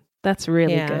 good. That's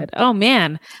really good. Oh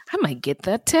man, I might get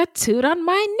that tattooed on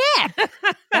my neck.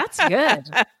 That's good.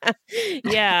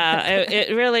 Yeah,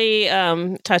 it really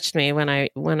touched me when I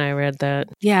read that.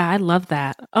 Yeah, I love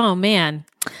that. Oh man.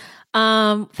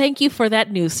 Thank you for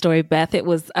that news story, Beth. It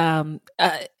was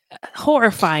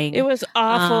horrifying. It was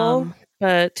awful,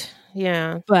 but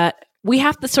yeah. But we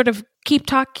have to sort of keep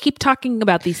talking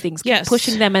about these things, keep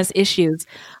pushing them as issues.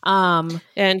 And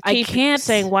keep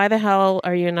saying, why the hell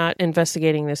are you not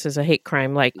investigating this as a hate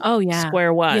crime? Like,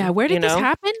 square one. Yeah, where did this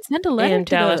happen? Send a letter to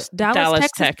the Dallas,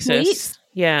 Texas police.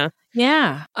 Yeah.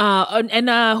 Yeah. And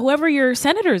whoever your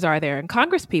senators are there and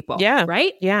Congress people. Yeah.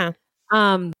 Right? Yeah.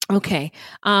 Okay.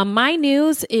 My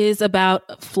news is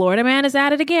about Florida man is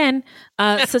at it again.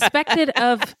 Suspected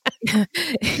of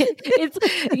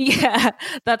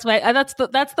that's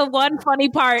the one funny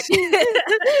part.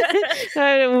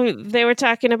 They were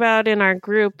talking about in our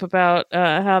group about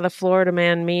how the Florida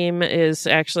man meme is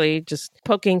actually just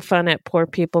poking fun at poor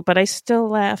people, but I still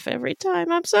laugh every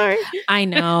time. I'm sorry. I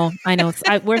know.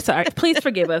 We're sorry. Please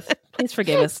forgive us.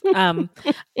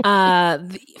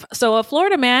 So a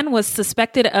Florida man was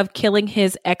suspected of killing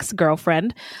his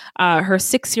ex-girlfriend, her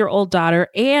 6-year-old daughter,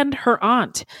 and her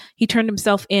aunt. He turned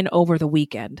himself in over the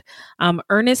weekend.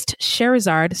 Ernest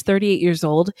Sherazard, 38 years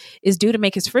old, is due to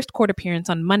make his first court appearance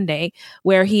on Monday,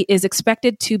 where he is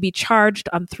expected to be charged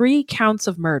on 3 counts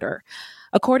of murder.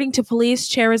 According to police,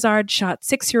 Sherazard shot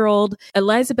 6-year-old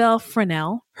Elizabeth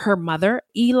Fresnel, her mother,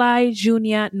 Eli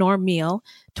Junia Normiel,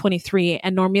 23,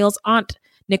 and Normiel's aunt,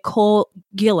 Nicole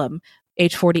Gillum,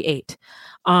 age 48.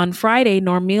 On Friday,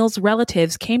 Normiel's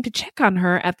relatives came to check on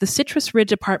her at the Citrus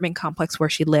Ridge apartment complex where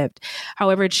she lived.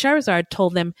 However, Sherazard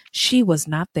told them she was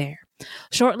not there.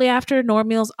 Shortly after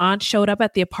Normiel's aunt showed up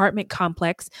at the apartment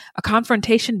complex, a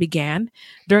confrontation began.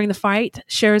 During the fight,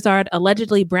 Sherazard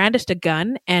allegedly brandished a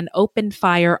gun and opened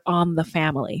fire on the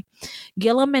family.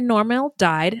 Gillum and Normiel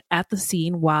died at the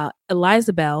scene, while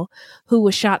Elizabeth, who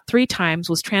was shot 3 times,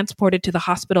 was transported to the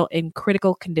hospital in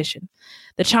critical condition.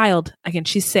 The child, again,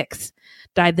 she's 6,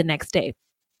 died the next day.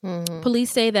 Mm-hmm.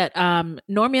 Police say that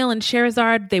Normiel and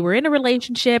Sherazard, they were in a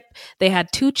relationship. They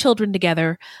had 2 children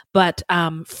together, but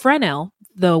Fresnel,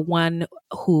 the one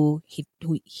who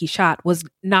he shot, was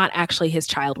not actually his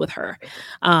child with her.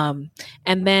 And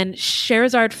then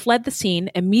Sherazard fled the scene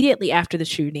immediately after the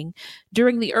shooting.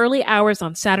 During the early hours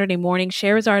on Saturday morning,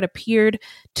 Sherazard appeared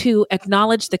to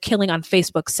acknowledge the killing on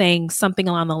Facebook, saying something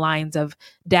along the lines of,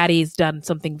 "Daddy's done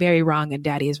something very wrong and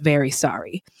Daddy is very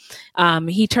sorry."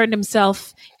 He turned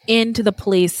himself into the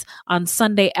police on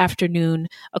Sunday afternoon,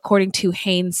 according to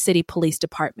Haines City Police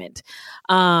Department.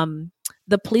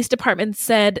 The police department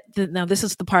said, now this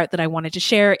is the part that I wanted to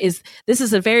share, is this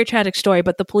is a very tragic story,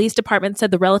 but the police department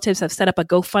said the relatives have set up a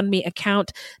GoFundMe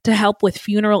account to help with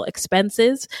funeral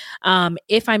expenses.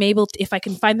 If I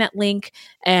can find that link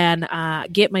and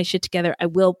get my shit together, I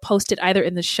will post it either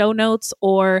in the show notes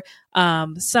or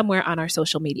somewhere on our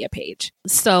social media page.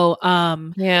 So,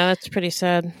 yeah, that's pretty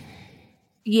sad.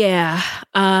 Yeah.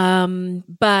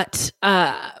 But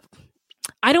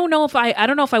I don't know if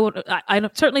I would. I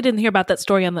certainly didn't hear about that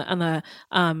story on the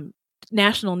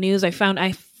national news. I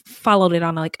followed it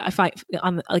on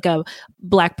a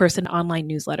Black person online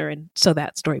newsletter, and so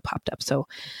that story popped up. So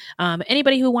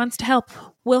anybody who wants to help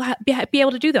will be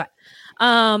able to do that.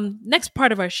 Next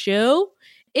part of our show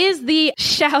is the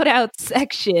shout out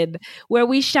section, where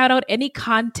we shout out any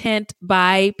content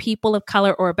by people of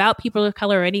color or about people of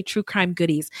color or any true crime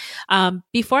goodies.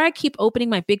 Before I keep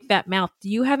opening my big fat mouth, do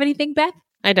you have anything, Beth?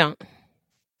 I don't.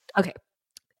 Okay.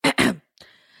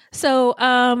 So,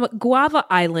 Guava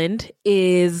Island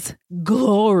is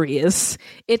glorious.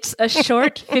 It's a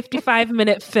short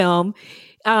 55-minute film.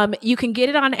 You can get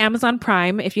it on Amazon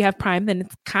Prime. If you have Prime, then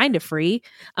it's kind of free.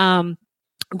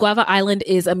 Guava Island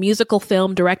is a musical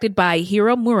film directed by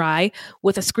Hiro Murai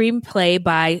with a screenplay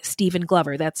by Stephen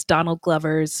Glover. That's Donald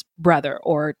Glover's brother,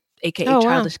 or aka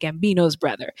Childish Gambino's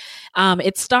brother.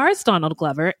 It stars Donald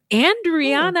Glover and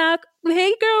Rihanna,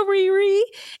 hey girl Riri,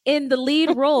 in the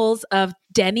lead roles of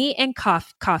Denny and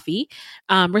Coffee,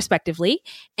 respectively,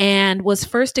 and was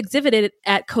first exhibited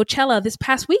at Coachella this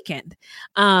past weekend.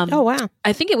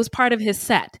 I think it was part of his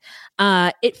set.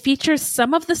 It features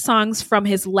some of the songs from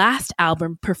his last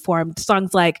album performed,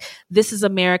 songs like This Is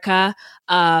America,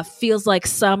 Feels Like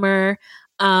Summer,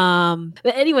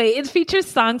 But anyway, it features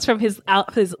songs from his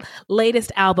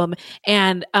latest album,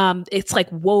 and it's like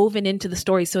woven into the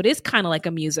story, so it is kind of like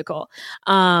a musical.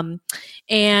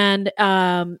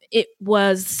 It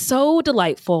was so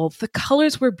delightful. The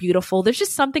colors were beautiful. There's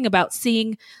just something about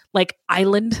seeing like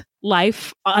island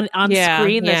life on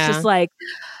screen that's just like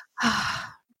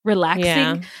relaxing.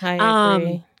 Yeah, I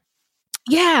agree.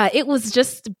 Yeah, it was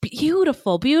just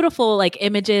beautiful, beautiful like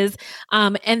images.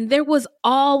 And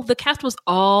the cast was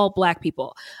all Black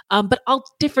people, but all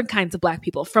different kinds of Black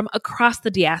people from across the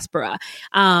diaspora.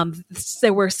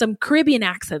 There were some Caribbean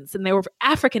accents, and there were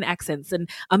African accents and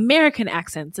American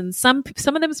accents, and some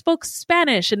of them spoke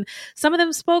Spanish and some of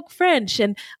them spoke French,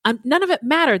 and none of it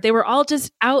mattered. They were all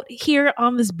just out here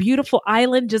on this beautiful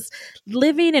island, just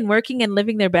living and working and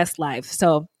living their best life.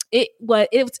 So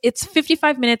it's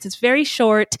 55 minutes. It's very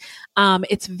short.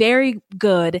 It's very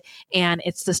good, and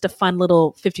it's just a fun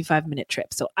little 55-minute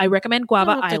trip. So I recommend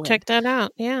Guava I'll have Island. to check that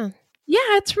out. Yeah. Yeah,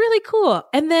 it's really cool.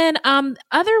 And then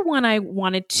other one I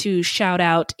wanted to shout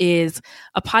out is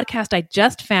a podcast I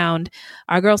just found.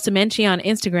 Our girl Semenchi on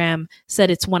Instagram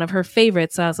said it's one of her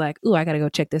favorites. So I was like, ooh, I got to go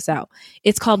check this out.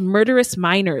 It's called Murderous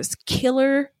Minors,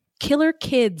 Killer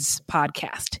Kids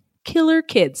podcast. Killer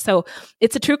Kids. So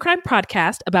it's a true crime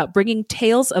podcast about bringing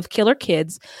tales of killer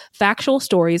kids, factual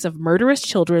stories of murderous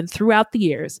children throughout the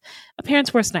years, a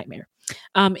parent's worst nightmare.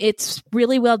 It's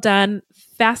really well done,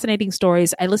 fascinating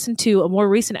stories. I listened to a more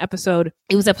recent episode.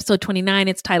 It was episode 29.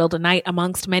 It's titled A Night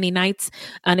Amongst Many Nights,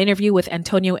 an interview with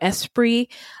Antonio Esprit.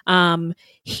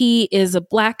 He is a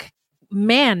Black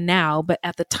man now, but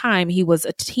at the time he was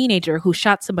a teenager who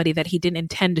shot somebody that he didn't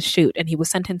intend to shoot, and he was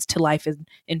sentenced to life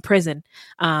in prison,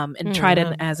 and tried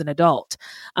as an adult,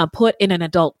 put in an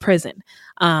adult prison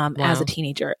as a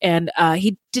teenager. And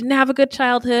he didn't have a good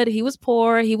childhood. He was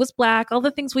poor. He was Black. All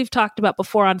the things we've talked about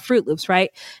before on Fruit Loops,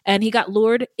 right? And he got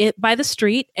lured by the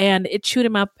street, and it chewed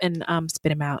him up and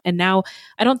spit him out. And now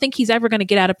I don't think he's ever going to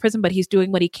get out of prison, but he's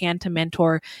doing what he can to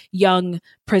mentor young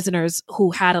prisoners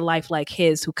who had a life like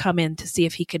his, who come in to see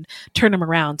if he can turn them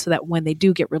around so that when they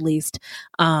do get released,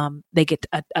 they get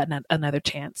another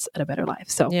chance at a better life.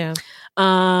 So Yeah.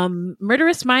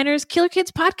 Murderous Minors, Killer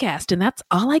Kids podcast. And that's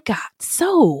all I got.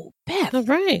 So Beth, All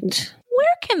right.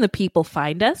 where can the people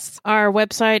find us? Our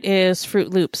website is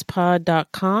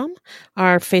fruitloopspod.com.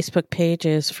 Our Facebook page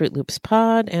is Fruit Loops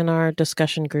Pod, and our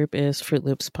discussion group is Fruit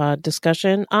Loops Pod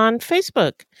Discussion on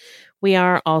Facebook. We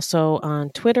are also on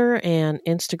Twitter and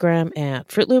Instagram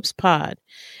at Fruit Loops Pod,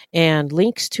 and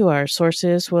links to our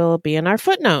sources will be in our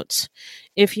footnotes.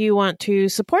 If you want to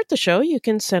support the show, you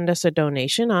can send us a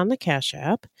donation on the Cash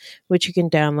App, which you can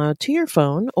download to your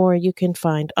phone, or you can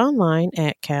find online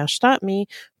at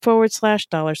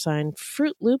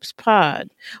cash.me/$Fruit Loops Pod,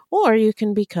 or you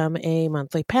can become a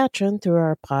monthly patron through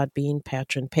our Podbean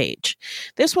patron page.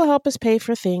 This will help us pay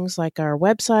for things like our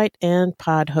website and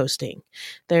pod hosting.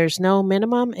 There's no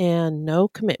minimum and no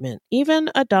commitment. Even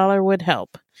 $1 would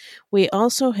help. We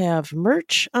also have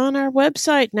merch on our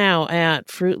website now at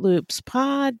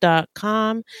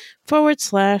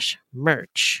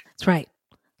fruitloopspod.com/merch. That's right.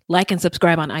 Like and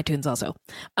subscribe on iTunes also.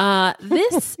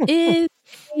 This is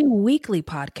a weekly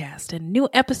podcast, and new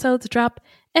episodes drop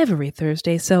every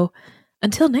Thursday. So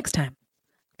until next time,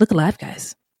 look alive,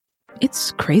 guys.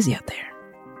 It's crazy out there.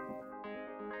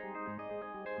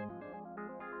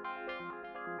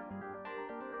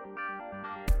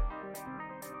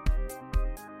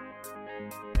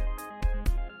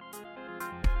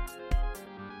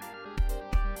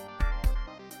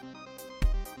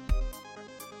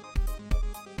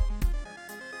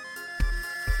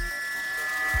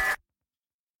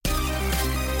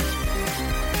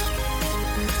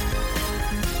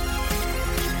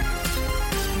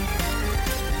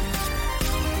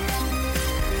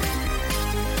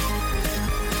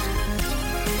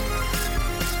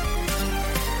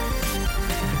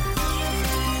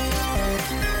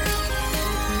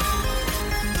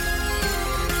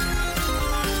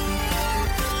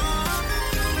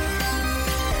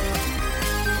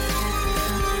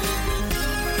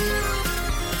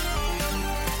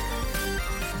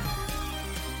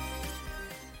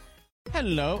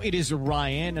 Hello, it is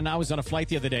Ryan, and I was on a flight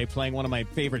the other day playing one of my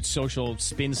favorite social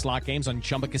spin slot games on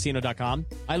ChumbaCasino.com.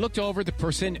 I looked over at the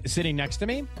person sitting next to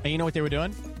me, and you know what they were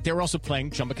doing? They were also playing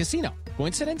Chumba Casino.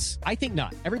 Coincidence? I think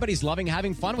not. Everybody's loving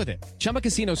having fun with it. Chumba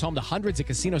Casino is home to hundreds of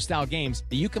casino-style games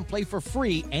that you can play for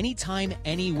free anytime,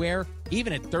 anywhere,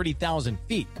 even at 30,000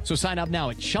 feet. So sign up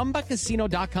now at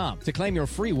ChumbaCasino.com to claim your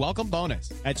free welcome bonus.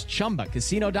 That's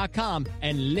ChumbaCasino.com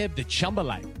and live the Chumba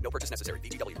life. No purchase necessary.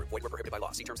 VGW. Void where prohibited by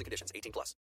law. See terms and conditions. 18+.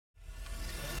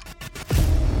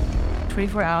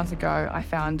 24 hours ago, I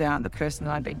found out the person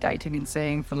that I'd been dating and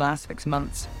seeing for the last 6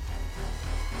 months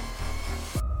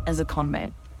is a con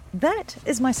man. That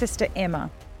is my sister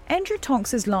Emma. Andrew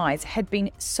Tonks's lies had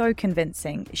been so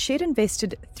convincing, she'd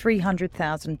invested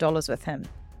 $300,000 with him.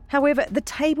 However, the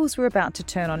tables were about to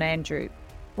turn on Andrew.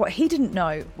 What he didn't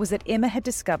know was that Emma had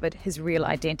discovered his real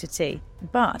identity.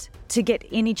 But to get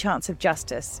any chance of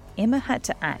justice, Emma had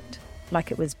to act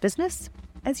like it was business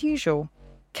as usual.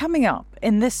 Coming up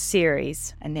in this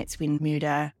series, and that's when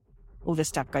murder, all this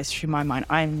stuff goes through my mind.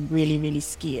 I'm really, really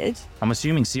scared. I'm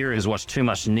assuming Sarah has watched too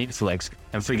much Netflix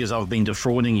and figures I've been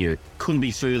defrauding you. Couldn't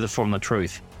be further from the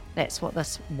truth. That's what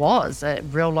this was, a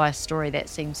real-life story that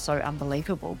seems so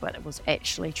unbelievable, but it was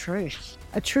actually true.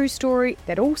 A true story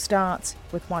that all starts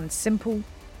with one simple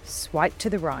swipe to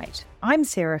the right. I'm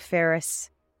Sarah Ferris.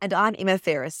 And I'm Emma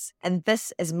Ferris, and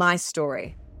this is my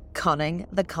story, Conning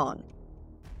the Con.